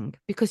struggling,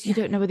 because you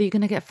don't know whether you're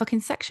going to get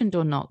fucking sectioned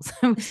or not.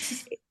 So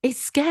it's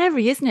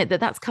scary, isn't it?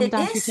 That's come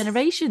down through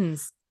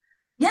generations.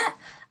 Yeah.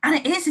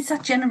 And it's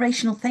that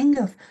generational thing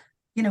of,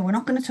 we're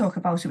not going to talk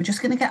about it. We're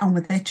just going to get on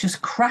with it.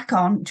 Just crack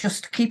on.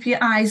 Just keep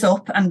your eyes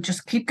up and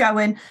just keep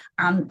going.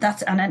 And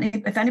then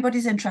if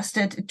anybody's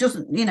interested, it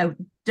doesn't,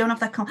 don't have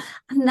that.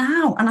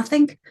 And I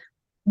think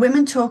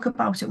women talk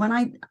about it. When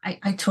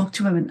I talk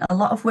to women, a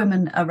lot of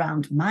women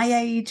around my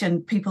age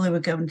and people who are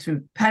going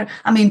through,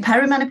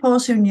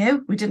 perimenopause, who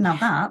knew? We didn't have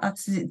that.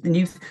 That's the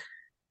new.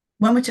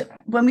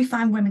 When we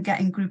find women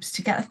getting groups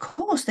together, of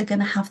course, they're going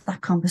to have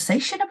that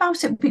conversation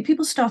about it.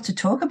 People start to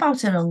talk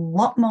about it a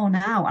lot more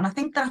now. And I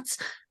think that's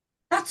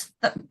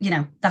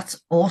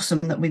awesome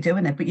that we're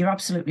doing it. But you're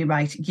absolutely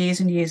right. Years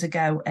and years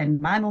ago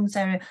in my mum's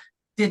area,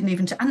 didn't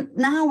even. And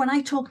now when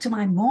I talk to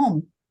my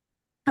mum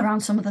around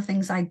some of the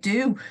things I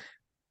do,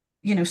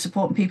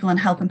 supporting people and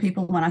helping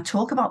people, when I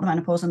talk about the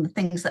menopause and the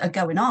things that are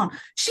going on,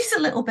 she's a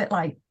little bit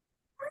like,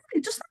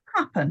 really, does that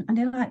happen? And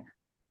you're like,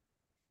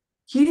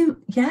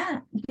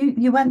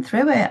 you went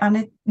through it,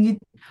 and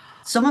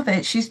some of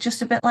it, she's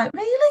just a bit like,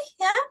 really?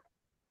 Yeah.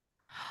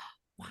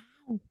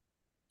 Wow.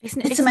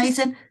 It's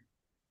amazing.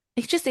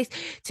 It's just,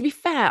 to be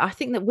fair, I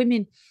think that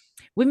women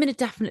are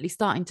definitely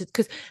starting to,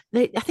 because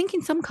I think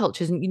in some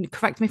cultures, and you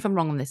correct me if I'm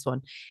wrong on this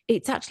one,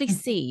 it's actually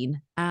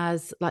seen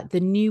as like the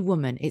new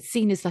woman. It's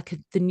seen as like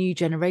the new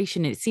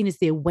generation. It's seen as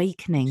the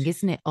awakening,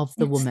 isn't it, of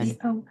the woman?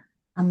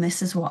 And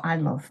this is what I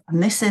love.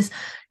 And this is,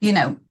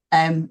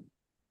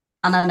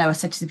 and I know I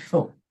said to you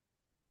before,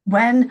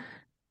 when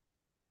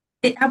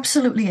it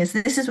absolutely is.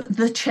 This is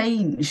the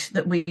change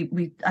that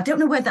we I don't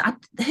know where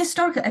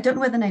historically, I don't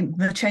know where the name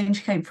the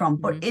change came from,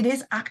 but it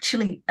is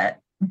actually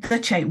the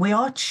change. We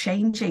are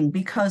changing,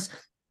 because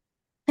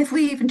if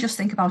we even just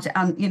think about it,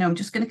 and, I'm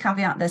just going to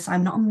caveat this,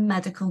 I'm not a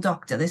medical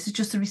doctor. This is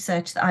just the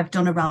research that I've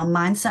done around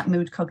mindset,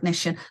 mood,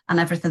 cognition, and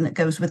everything that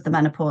goes with the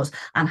menopause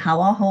and how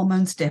our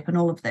hormones dip and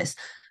all of this.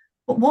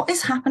 But what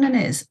is happening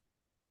is,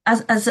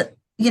 as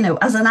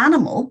an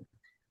animal,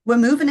 we're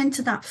moving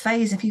into that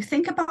phase. If you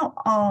think about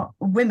our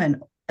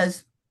women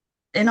as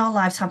in our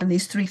lives having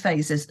these three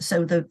phases,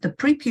 so the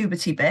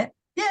pre-puberty bit,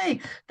 yay,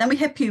 then we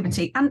hit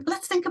puberty. And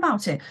let's think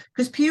about it,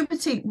 because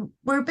puberty,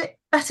 we're a bit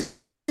better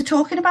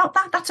talking about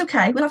that. That's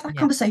okay. We'll have that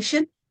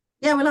conversation.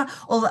 Yeah, we'll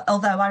have,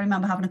 although I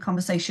remember having a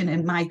conversation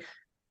in my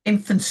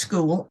infant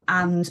school,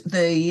 and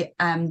the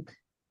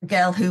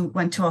girl who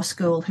went to our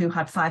school who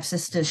had 5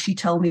 sisters, she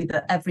told me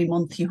that every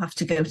month you have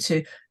to go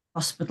to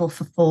hospital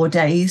for 4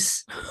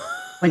 days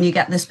when you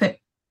get this bit.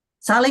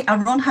 Sally, I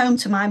run home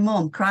to my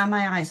mum, crying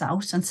my eyes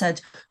out, and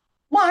said,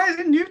 why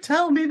didn't you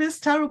tell me this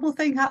terrible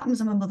thing happens?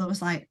 And my mother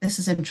was like, this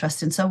is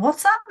interesting. So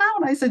what's that now?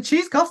 And I said,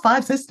 she's got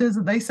 5 sisters,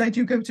 and they said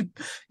you go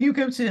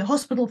to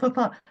hospital for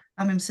part.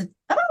 And Mum said,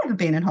 I've never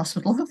been in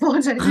hospital for 4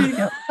 days. You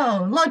go,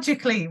 oh,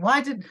 logically,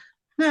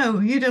 no,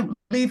 you don't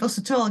leave us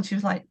at all. And she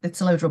was like,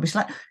 it's a load of rubbish.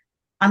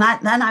 And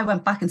then I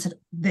went back and said,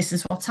 this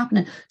is what's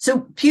happening.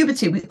 So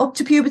puberty, up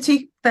to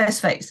puberty,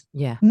 first phase.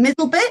 Yeah.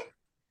 Middle bit,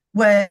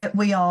 where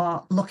we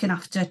are looking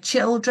after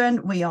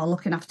children, we are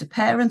looking after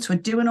parents, we're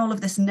doing all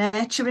of this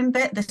nurturing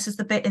bit. This is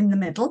the bit in the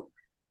middle.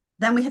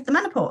 Then we hit the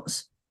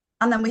menopause.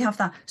 And then we have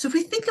that. So if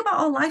we think about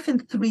our life in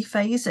 3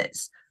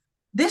 phases,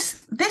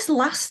 this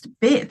last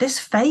bit,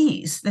 this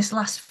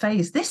last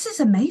phase, this is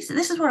amazing.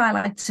 This is where I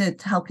like to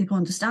help people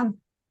understand.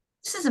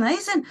 This is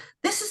amazing.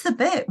 This is the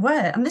bit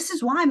where, and this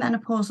is why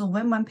menopausal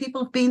women, when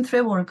people have been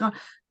through or have gone,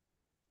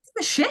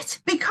 it's shit,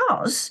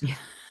 because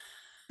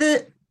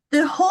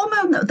the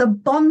hormone, the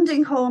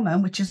bonding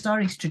hormone, which is our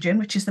estrogen,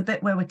 which is the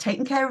bit where we're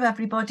taking care of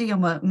everybody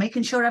and we're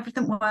making sure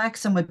everything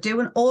works and we're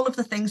doing all of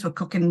the things. We're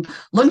cooking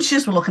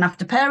lunches, we're looking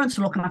after parents,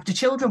 we're looking after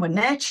children, we're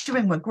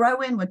nurturing, we're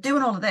growing, we're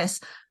doing all of this.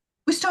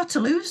 We start to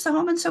lose the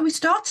hormone, so we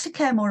start to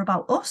care more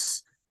about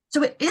us.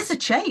 So it is a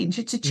change.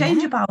 It's a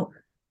change about,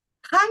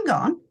 hang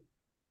on,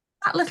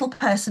 that little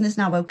person is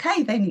now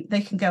okay.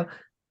 They can go,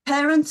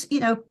 parents,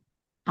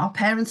 our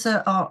parents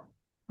are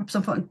at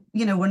some point,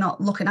 we're not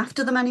looking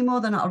after them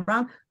anymore. They're not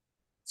around.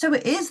 So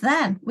it is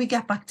then we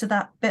get back to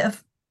that bit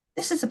of,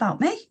 this is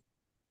about me.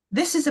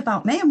 This is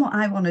about me and what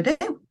I want to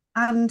do.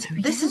 And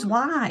this is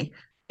why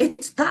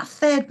it's that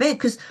third bit,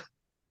 because,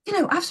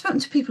 I've spoken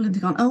to people and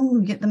they've gone, oh,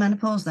 you get the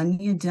menopause, then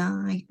you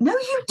die. No,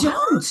 you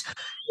don't.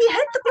 You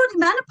hit the bloody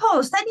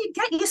menopause, then you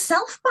get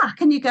yourself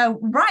back and you go,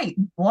 right,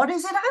 what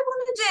is it I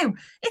want to do?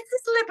 It's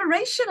this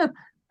liberation of,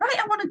 right,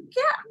 I want to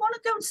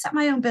go and set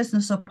my own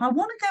business up. I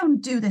want to go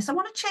and do this. I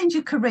want to change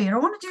a career. I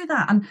want to do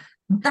that. And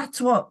that's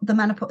what the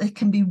menopause, it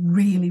can be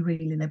really,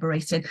 really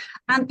liberating.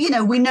 And,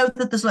 we know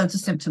that there's loads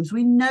of symptoms.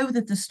 We know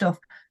that there's stuff.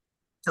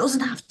 It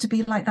doesn't have to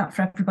be like that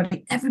for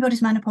everybody.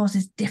 Everybody's menopause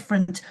is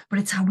different, but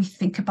it's how we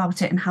think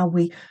about it and how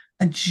we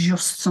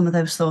adjust some of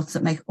those thoughts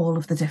that make all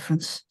of the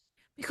difference.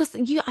 Because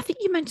I think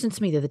you mentioned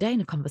to me the other day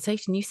in a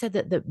conversation, you said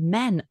that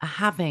men are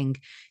having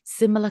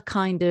similar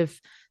kind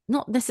of,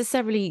 not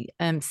necessarily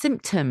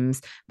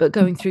symptoms, but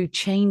going through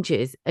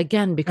changes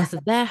again because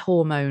of their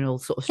hormonal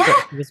sort of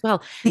structure as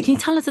well. Can you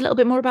tell us a little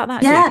bit more about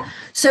that? Yeah. Judi?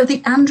 So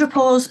the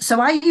andropause. So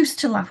I used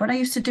to laugh when I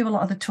used to do a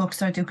lot of the talks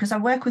that I do, because I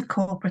work with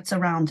corporates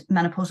around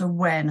menopause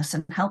awareness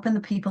and helping the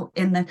people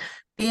in the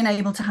being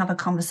able to have a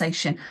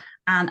conversation.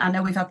 And I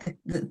know we've had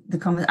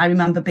the I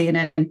remember being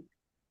in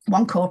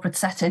one corporate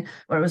setting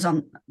where I was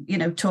on,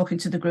 talking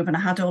to the group, and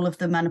I had all of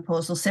the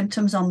menopausal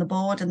symptoms on the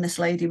board, and this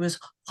lady was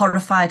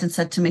horrified and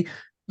said to me,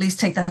 please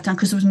take that down,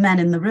 because there was men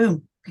in the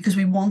room, because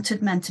we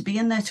wanted men to be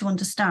in there to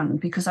understand,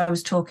 because I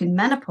was talking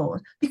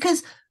menopause,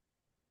 because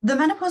the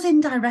menopause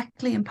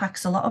indirectly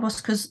impacts a lot of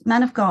us, because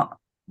men have got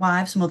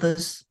wives,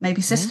 mothers,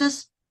 maybe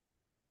sisters,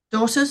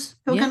 daughters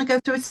who are going to go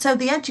through it. So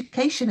the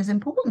education is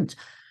important.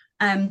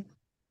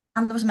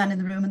 And there was men in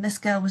the room, and this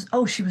girl was,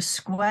 she was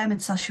squirming,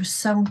 so she was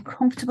so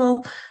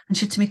uncomfortable. And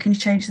she said to me, can you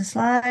change the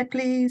slide,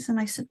 please? And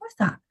I said, what's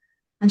that?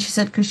 And she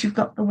said, because you've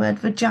got the word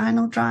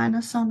vaginal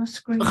dryness on a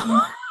screen.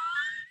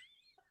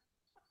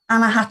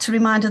 And I had to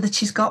remind her that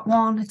she's got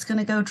one. It's going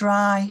to go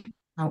dry.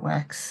 How it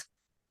works.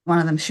 One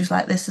of them, she was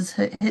like, this is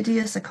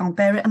hideous. I can't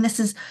bear it. And this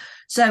is,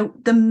 so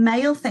the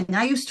male thing,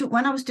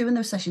 when I was doing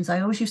those sessions,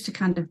 I always used to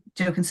kind of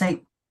joke and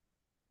say,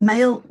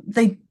 male,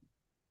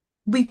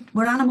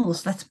 we're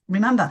animals, let's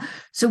remember.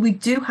 So we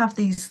do have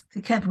these,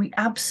 we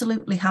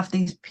absolutely have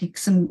these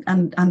peaks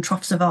and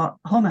troughs of our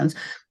hormones.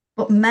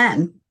 But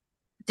men,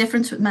 the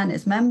difference with men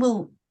is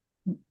the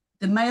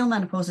male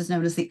menopause is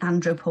known as the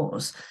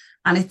andropause.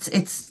 And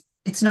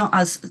it's not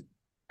as,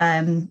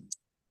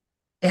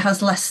 it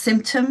has less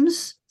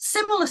symptoms,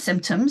 similar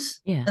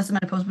symptoms as the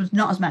menopause, but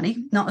not as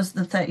many, not as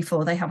the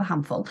 34, they have a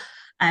handful.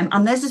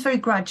 And theirs is very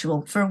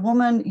gradual. For a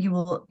woman,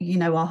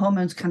 our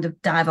hormones kind of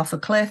dive off a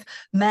cliff.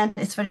 Men,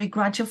 it's very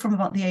gradual from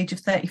about the age of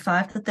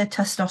 35 that their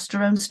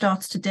testosterone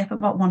starts to dip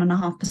about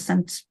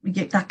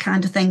 1.5%, that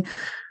kind of thing.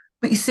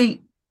 But you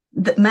see,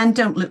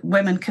 that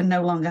women can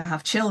no longer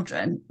have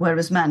children,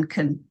 whereas men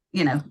can,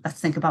 let's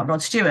think about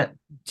Rod Stewart.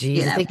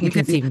 Jesus, they can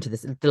conceive into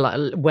this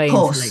way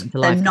into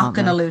life. They're not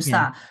going to lose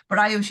that. But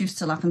I always used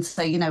to laugh and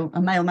say,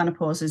 a male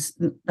menopause is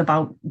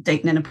about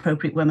dating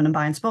inappropriate women and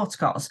buying sports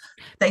cars.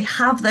 They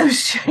have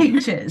those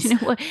changes. You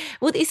know what?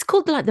 Well, it's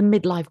called the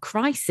midlife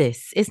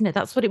crisis, isn't it?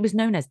 That's what it was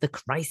known as, the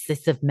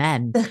crisis of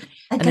men.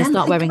 And they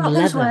start wearing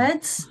leather. Those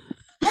words.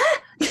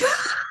 Yeah.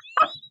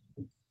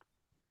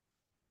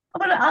 I'm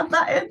going to add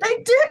that in.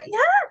 They do,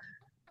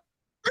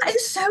 That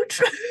is so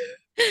true.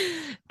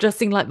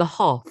 Dressing like the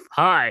Hoff.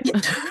 Hi.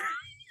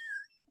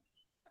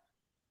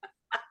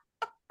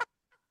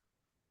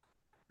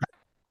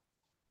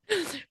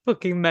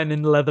 Fucking men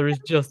in leather is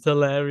just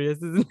hilarious,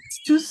 isn't it?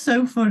 It's just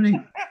so funny.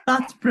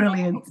 That's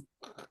brilliant.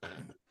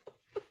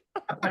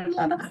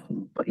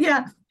 But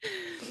yeah,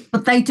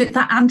 but they do,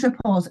 that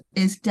andropause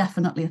is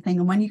definitely a thing.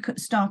 And when you could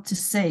start to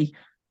see,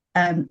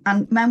 and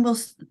men will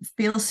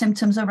feel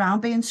symptoms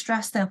around being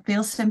stressed, they'll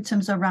feel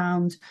symptoms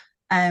around,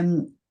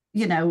 the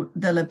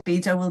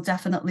libido will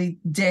definitely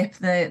dip,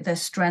 their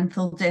strength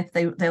will dip,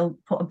 they'll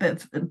put a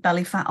bit of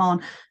belly fat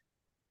on.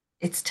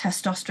 it's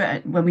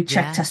testosterone. When we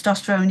check Yeah.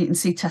 testosterone, you can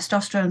see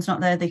testosterone's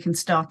not there. They can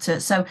start to.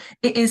 So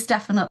it is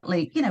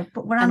definitely,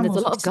 but we're And there's animals.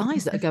 a lot of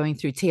guys that are going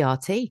through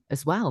TRT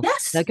as well.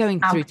 Yes, They're going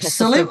through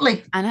absolutely.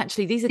 testosterone. And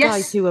actually, these are Yes.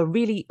 guys who are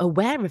really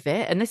aware of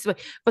it. And this is why,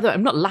 by the way,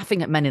 I'm not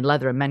laughing at men in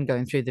leather and men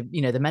going through the,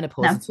 the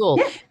menopause at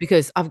all,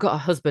 because I've got a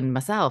husband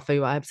myself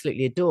who I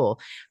absolutely adore.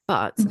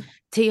 But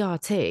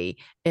TRT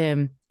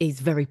is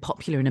very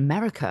popular in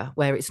America,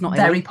 where it's not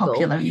very illegal,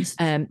 popular.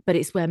 but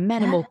it's where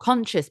men are more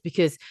conscious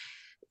because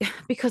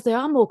they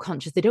are more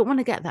conscious. They don't want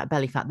to get that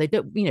belly fat. They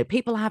don't,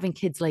 people are having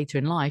kids later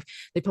in life.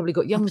 They've probably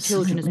got young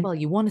children as well.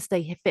 You want to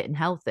stay fit and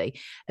healthy,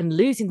 and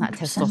losing that 100%.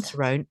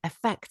 Testosterone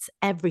affects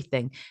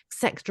everything: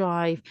 sex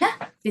drive,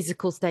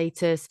 physical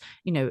status,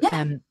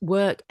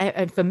 work.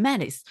 And for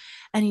men, it's,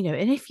 and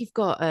if you've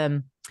got,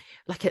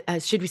 like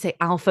should we say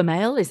alpha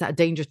male? Is that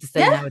dangerous to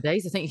say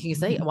nowadays? I think you can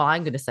say, well,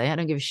 I'm going to say it. I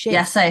don't give a shit.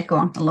 Yeah, say it, go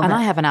on. I love it.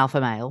 I have an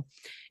alpha male.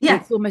 Yeah.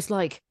 It's almost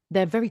like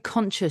they're very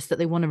conscious that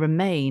they want to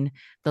remain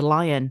the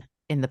lion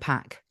in the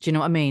pack. Do you know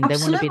what I mean?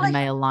 Absolutely. They want to be the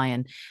male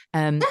lion.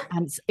 And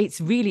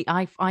it's really,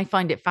 I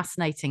find it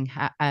fascinating.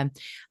 And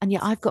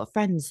I've got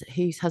friends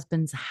whose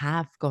husbands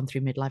have gone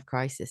through midlife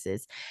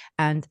crises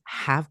and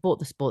have bought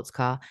the sports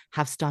car,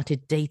 have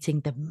started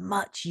dating the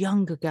much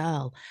younger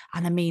girl.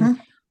 And I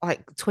mean,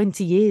 like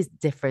 20 years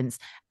difference,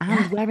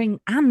 and wearing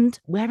leather.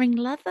 Wearing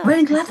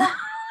leather.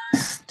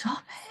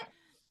 Stop it.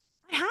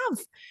 I have.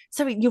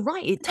 So you're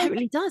right. It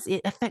totally does.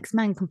 It affects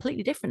men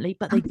completely differently,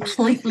 but they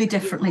completely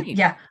differently. Right.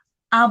 Yeah,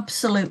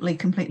 absolutely,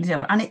 completely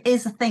different. And it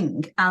is a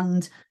thing.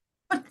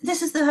 But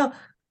this is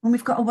when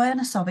we've got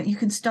awareness of it, you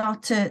can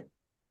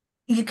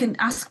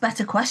ask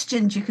better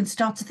questions. You can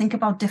start to think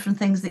about different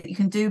things that you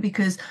can do,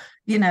 because,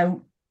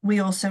 we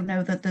also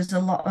know that there's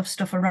a lot of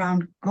stuff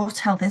around gut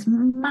health is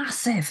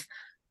massive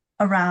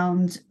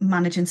around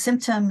managing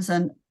symptoms.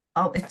 And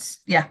I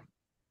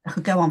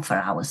could go on for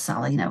hours,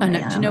 Sally. Do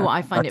you know what?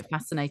 I find it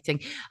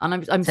fascinating.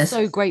 And I'm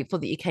so grateful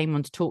that you came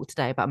on to talk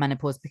today about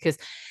menopause, because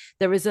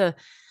there's a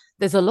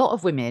lot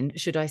of women,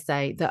 should I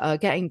say, that are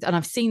getting, and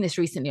I've seen this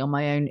recently on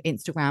my own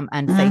Instagram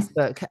and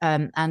Facebook,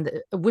 and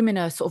women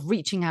are sort of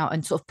reaching out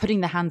and sort of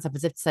putting their hands up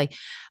as if to say,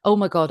 oh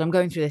my God, I'm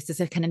going through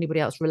this. Can anybody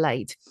else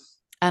relate?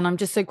 And I'm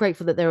just so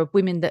grateful that there are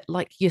women that,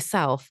 like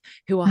yourself,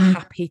 who are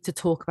happy to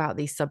talk about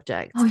these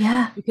subjects. Oh,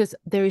 yeah. Because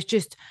there is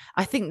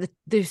I think that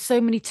there's so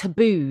many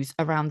taboos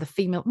around the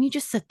female. You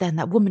just said then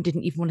that woman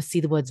didn't even want to see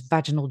the words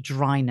vaginal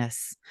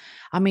dryness.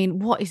 I mean,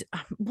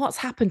 what's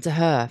happened to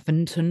her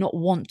to not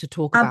want to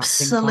talk about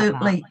things like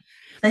that?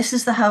 This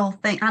is the whole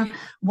thing. And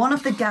one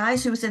of the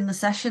guys who was in the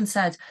session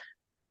said,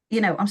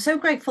 I'm so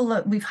grateful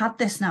that we've had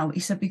this now. He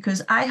said,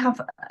 because I have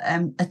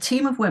a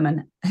team of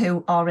women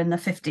who are in their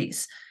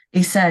 50s.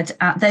 He said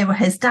they were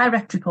his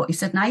direct report. He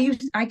said, now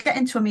I get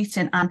into a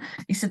meeting, and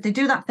he said they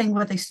do that thing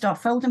where they start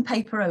folding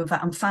paper over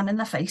and fanning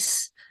their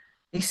face.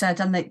 He said,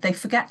 and they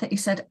forget that. He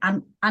said,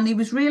 and he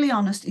was really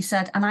honest. He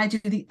said, and I do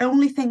the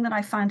only thing that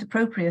I find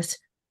appropriate.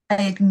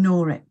 I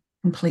ignore it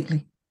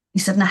completely. He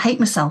said, and I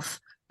hate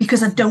myself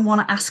because I don't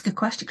want to ask a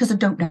question, because I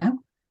don't know.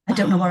 I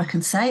don't know what I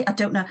can say. I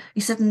don't know. He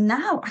said,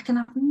 now I can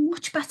have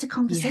much better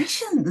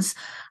conversations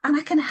and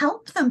I can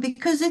help them,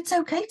 because it's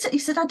okay he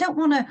said, I don't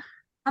want to.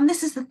 And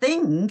this is the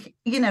thing,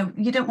 you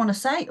don't want to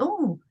say,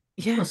 well,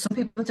 some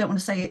people don't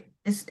want to say it.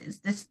 Is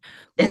it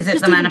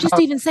the menopause?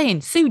 Just even saying,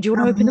 Sue, do you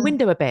want to open the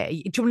window a bit?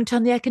 Do you want to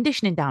turn the air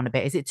conditioning down a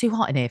bit? Is it too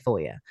hot in here for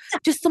you?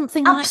 Just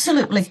something like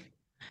that.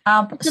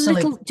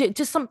 Absolutely.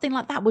 Just something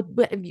like that would,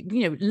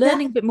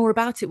 learning a bit more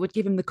about it would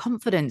give him the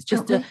confidence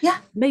just to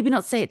maybe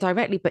not say it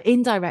directly, but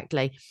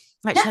indirectly.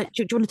 Like, do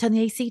you want to turn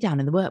the AC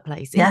down in the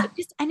workplace?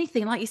 Just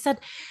anything, like you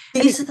said.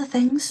 These are the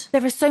things.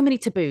 There are so many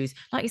taboos.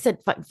 Like you said,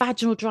 like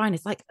vaginal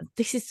dryness. Like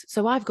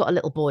so I've got a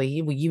little boy,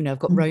 I've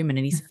got Roman,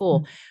 and he's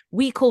 4.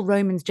 We call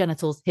Roman's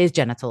genitals his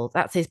genitals.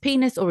 That's his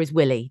penis or his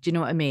willy. Do you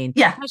know what I mean?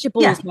 Yeah. That's your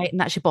balls, mate, and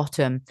that's your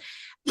bottom.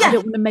 Yeah. I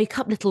don't want to make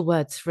up little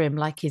words for him,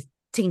 like his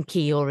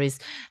tinky or his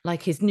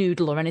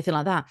noodle or anything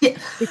like that. Yeah.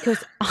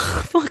 Because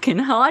fucking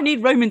hell, I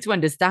need Roman to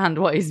understand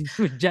what his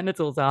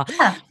genitals are.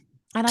 Yeah.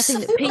 And I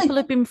think that people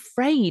have been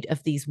afraid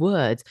of these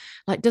words,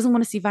 like doesn't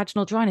want to see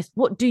vaginal dryness.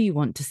 What do you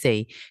want to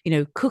see?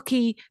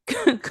 Cookie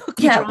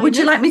dryness. Would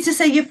you like me to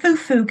say your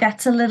foo-foo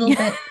gets a little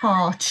bit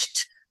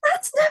parched?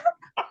 That's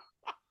never...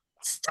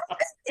 Stop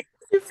it.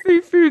 Your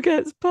foo-foo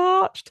gets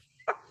parched.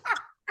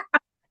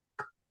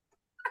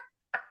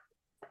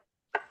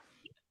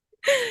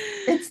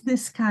 It's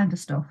this kind of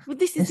stuff. Well,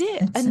 this is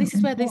it. And this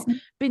is where there's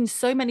been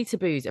so many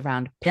taboos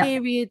around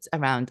periods,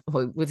 around,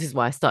 this is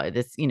why I started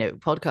this,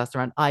 podcast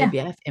around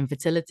IVF,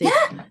 infertility.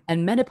 Yeah.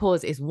 And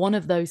menopause is one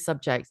of those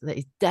subjects that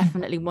is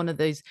definitely one of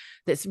those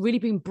that's really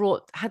been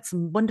had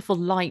some wonderful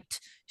light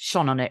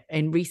shone on it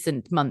in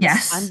recent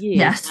months and years.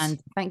 Yes.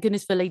 And thank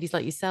goodness for ladies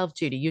like yourself,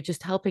 Judi. You're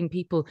just helping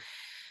people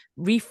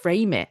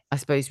reframe it, I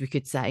suppose we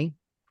could say.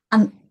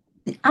 And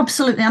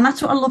absolutely. And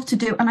that's what I love to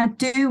do. And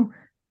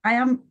I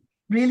am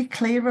really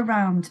clear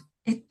around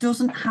it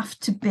doesn't have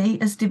to be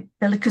as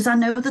debilitating, because I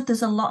know that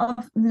there's a lot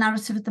of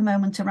narrative at the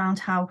moment around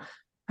how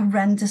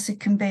horrendous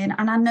it can be,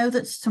 and I know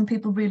that some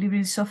people really,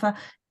 really suffer.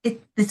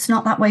 it's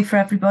not that way for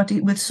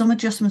everybody. With some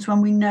adjustments,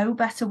 when we know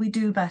better, we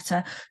do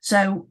better.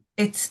 So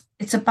it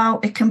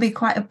can be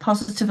quite a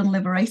positive and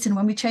liberating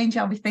when we change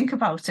how we think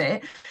about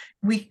it.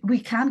 We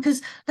can,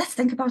 because let's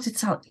think about it,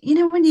 Sal.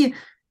 When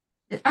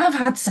I've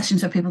had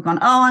sessions where people have gone,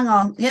 oh, hang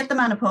on, you hit the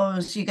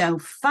menopause, you go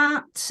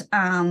fat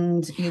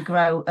and you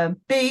grow a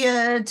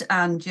beard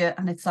and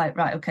it's like,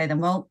 right, okay, then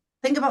well,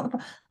 think about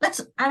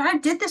and I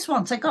did this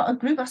once. I got a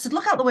group, I said,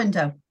 look out the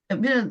window,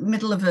 in the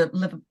middle of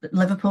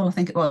Liverpool, I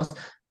think it was,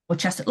 or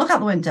Chester, look out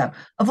the window.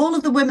 Of all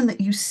of the women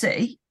that you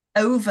see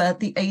over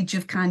the age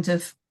of kind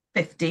of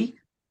 50,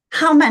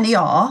 how many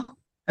are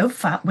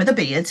fat with a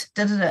beard?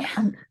 Yeah.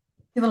 And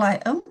they were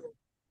like, oh,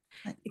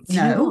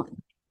 no.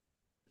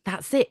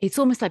 That's it. It's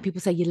almost like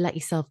people say you let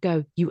yourself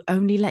go. You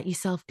only let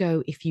yourself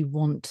go if you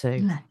want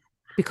to.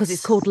 Because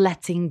it's called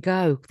letting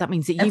go. That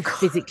means that you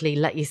physically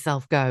let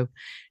yourself go.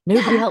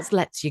 Nobody else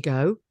lets you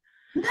go.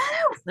 No.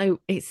 So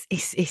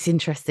it's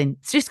interesting.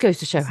 It just goes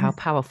to show how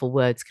powerful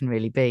words can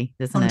really be,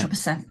 doesn't 100%, it?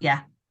 100%.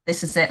 Yeah.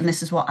 This is it. And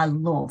this is what I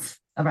love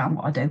around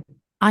what I do.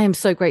 I am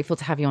so grateful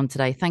to have you on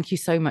today. Thank you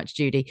so much,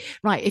 Judi.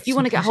 Right. If you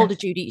want to get hold of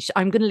Judi,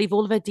 I'm going to leave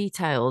all of her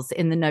details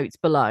in the notes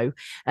below.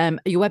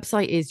 Your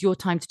website is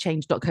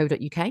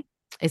yourtimetochange.co.uk.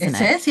 Isn't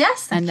it? It is,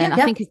 yes. And then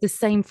I think it's the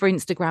same for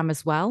Instagram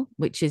as well,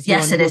 which is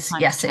yes, it is.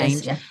 Yes, it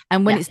is. Yeah.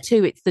 And when it's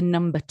 2, it's the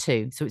number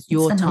 2. So it's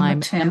your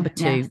time number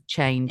 2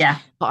 change. Yeah.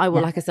 But I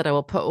will, like I said, I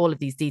will put all of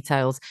these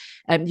details.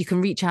 You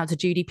can reach out to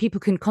Judi. People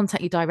can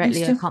contact you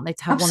directly, can't they,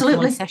 to have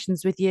one-to-one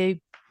sessions with you?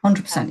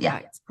 100%. Yeah,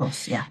 of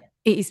course. Yeah.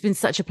 It's been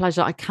such a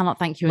pleasure. I cannot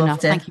thank you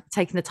enough. Thank you for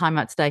taking the time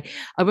out today.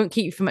 I won't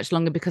keep you for much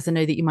longer because I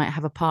know that you might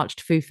have a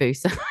parched fufu.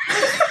 So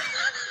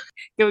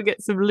go and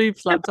get some lube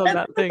slapped on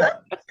that thing.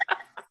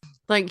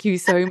 Thank you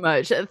so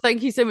much.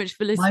 Thank you so much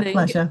for listening.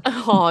 My pleasure.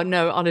 Oh,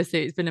 no,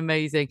 honestly, it's been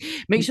amazing.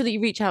 Make sure that you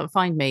reach out and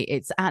find me.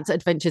 It's at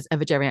Adventures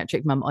of a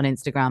Geriatric Mum on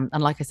Instagram.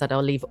 And like I said,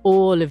 I'll leave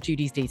all of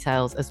Judi's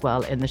details as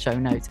well in the show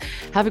notes.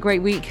 Have a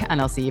great week and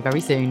I'll see you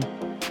very soon.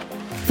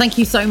 Thank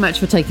you so much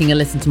for taking a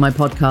listen to my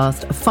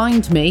podcast.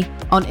 Find me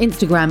on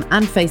Instagram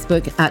and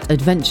Facebook at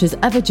Adventures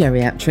of a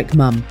Geriatric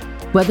Mum,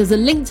 where there's a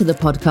link to the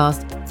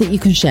podcast that you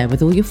can share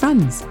with all your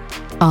friends.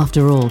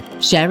 After all,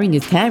 sharing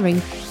is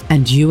caring,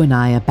 and you and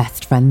I are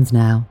best friends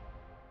now.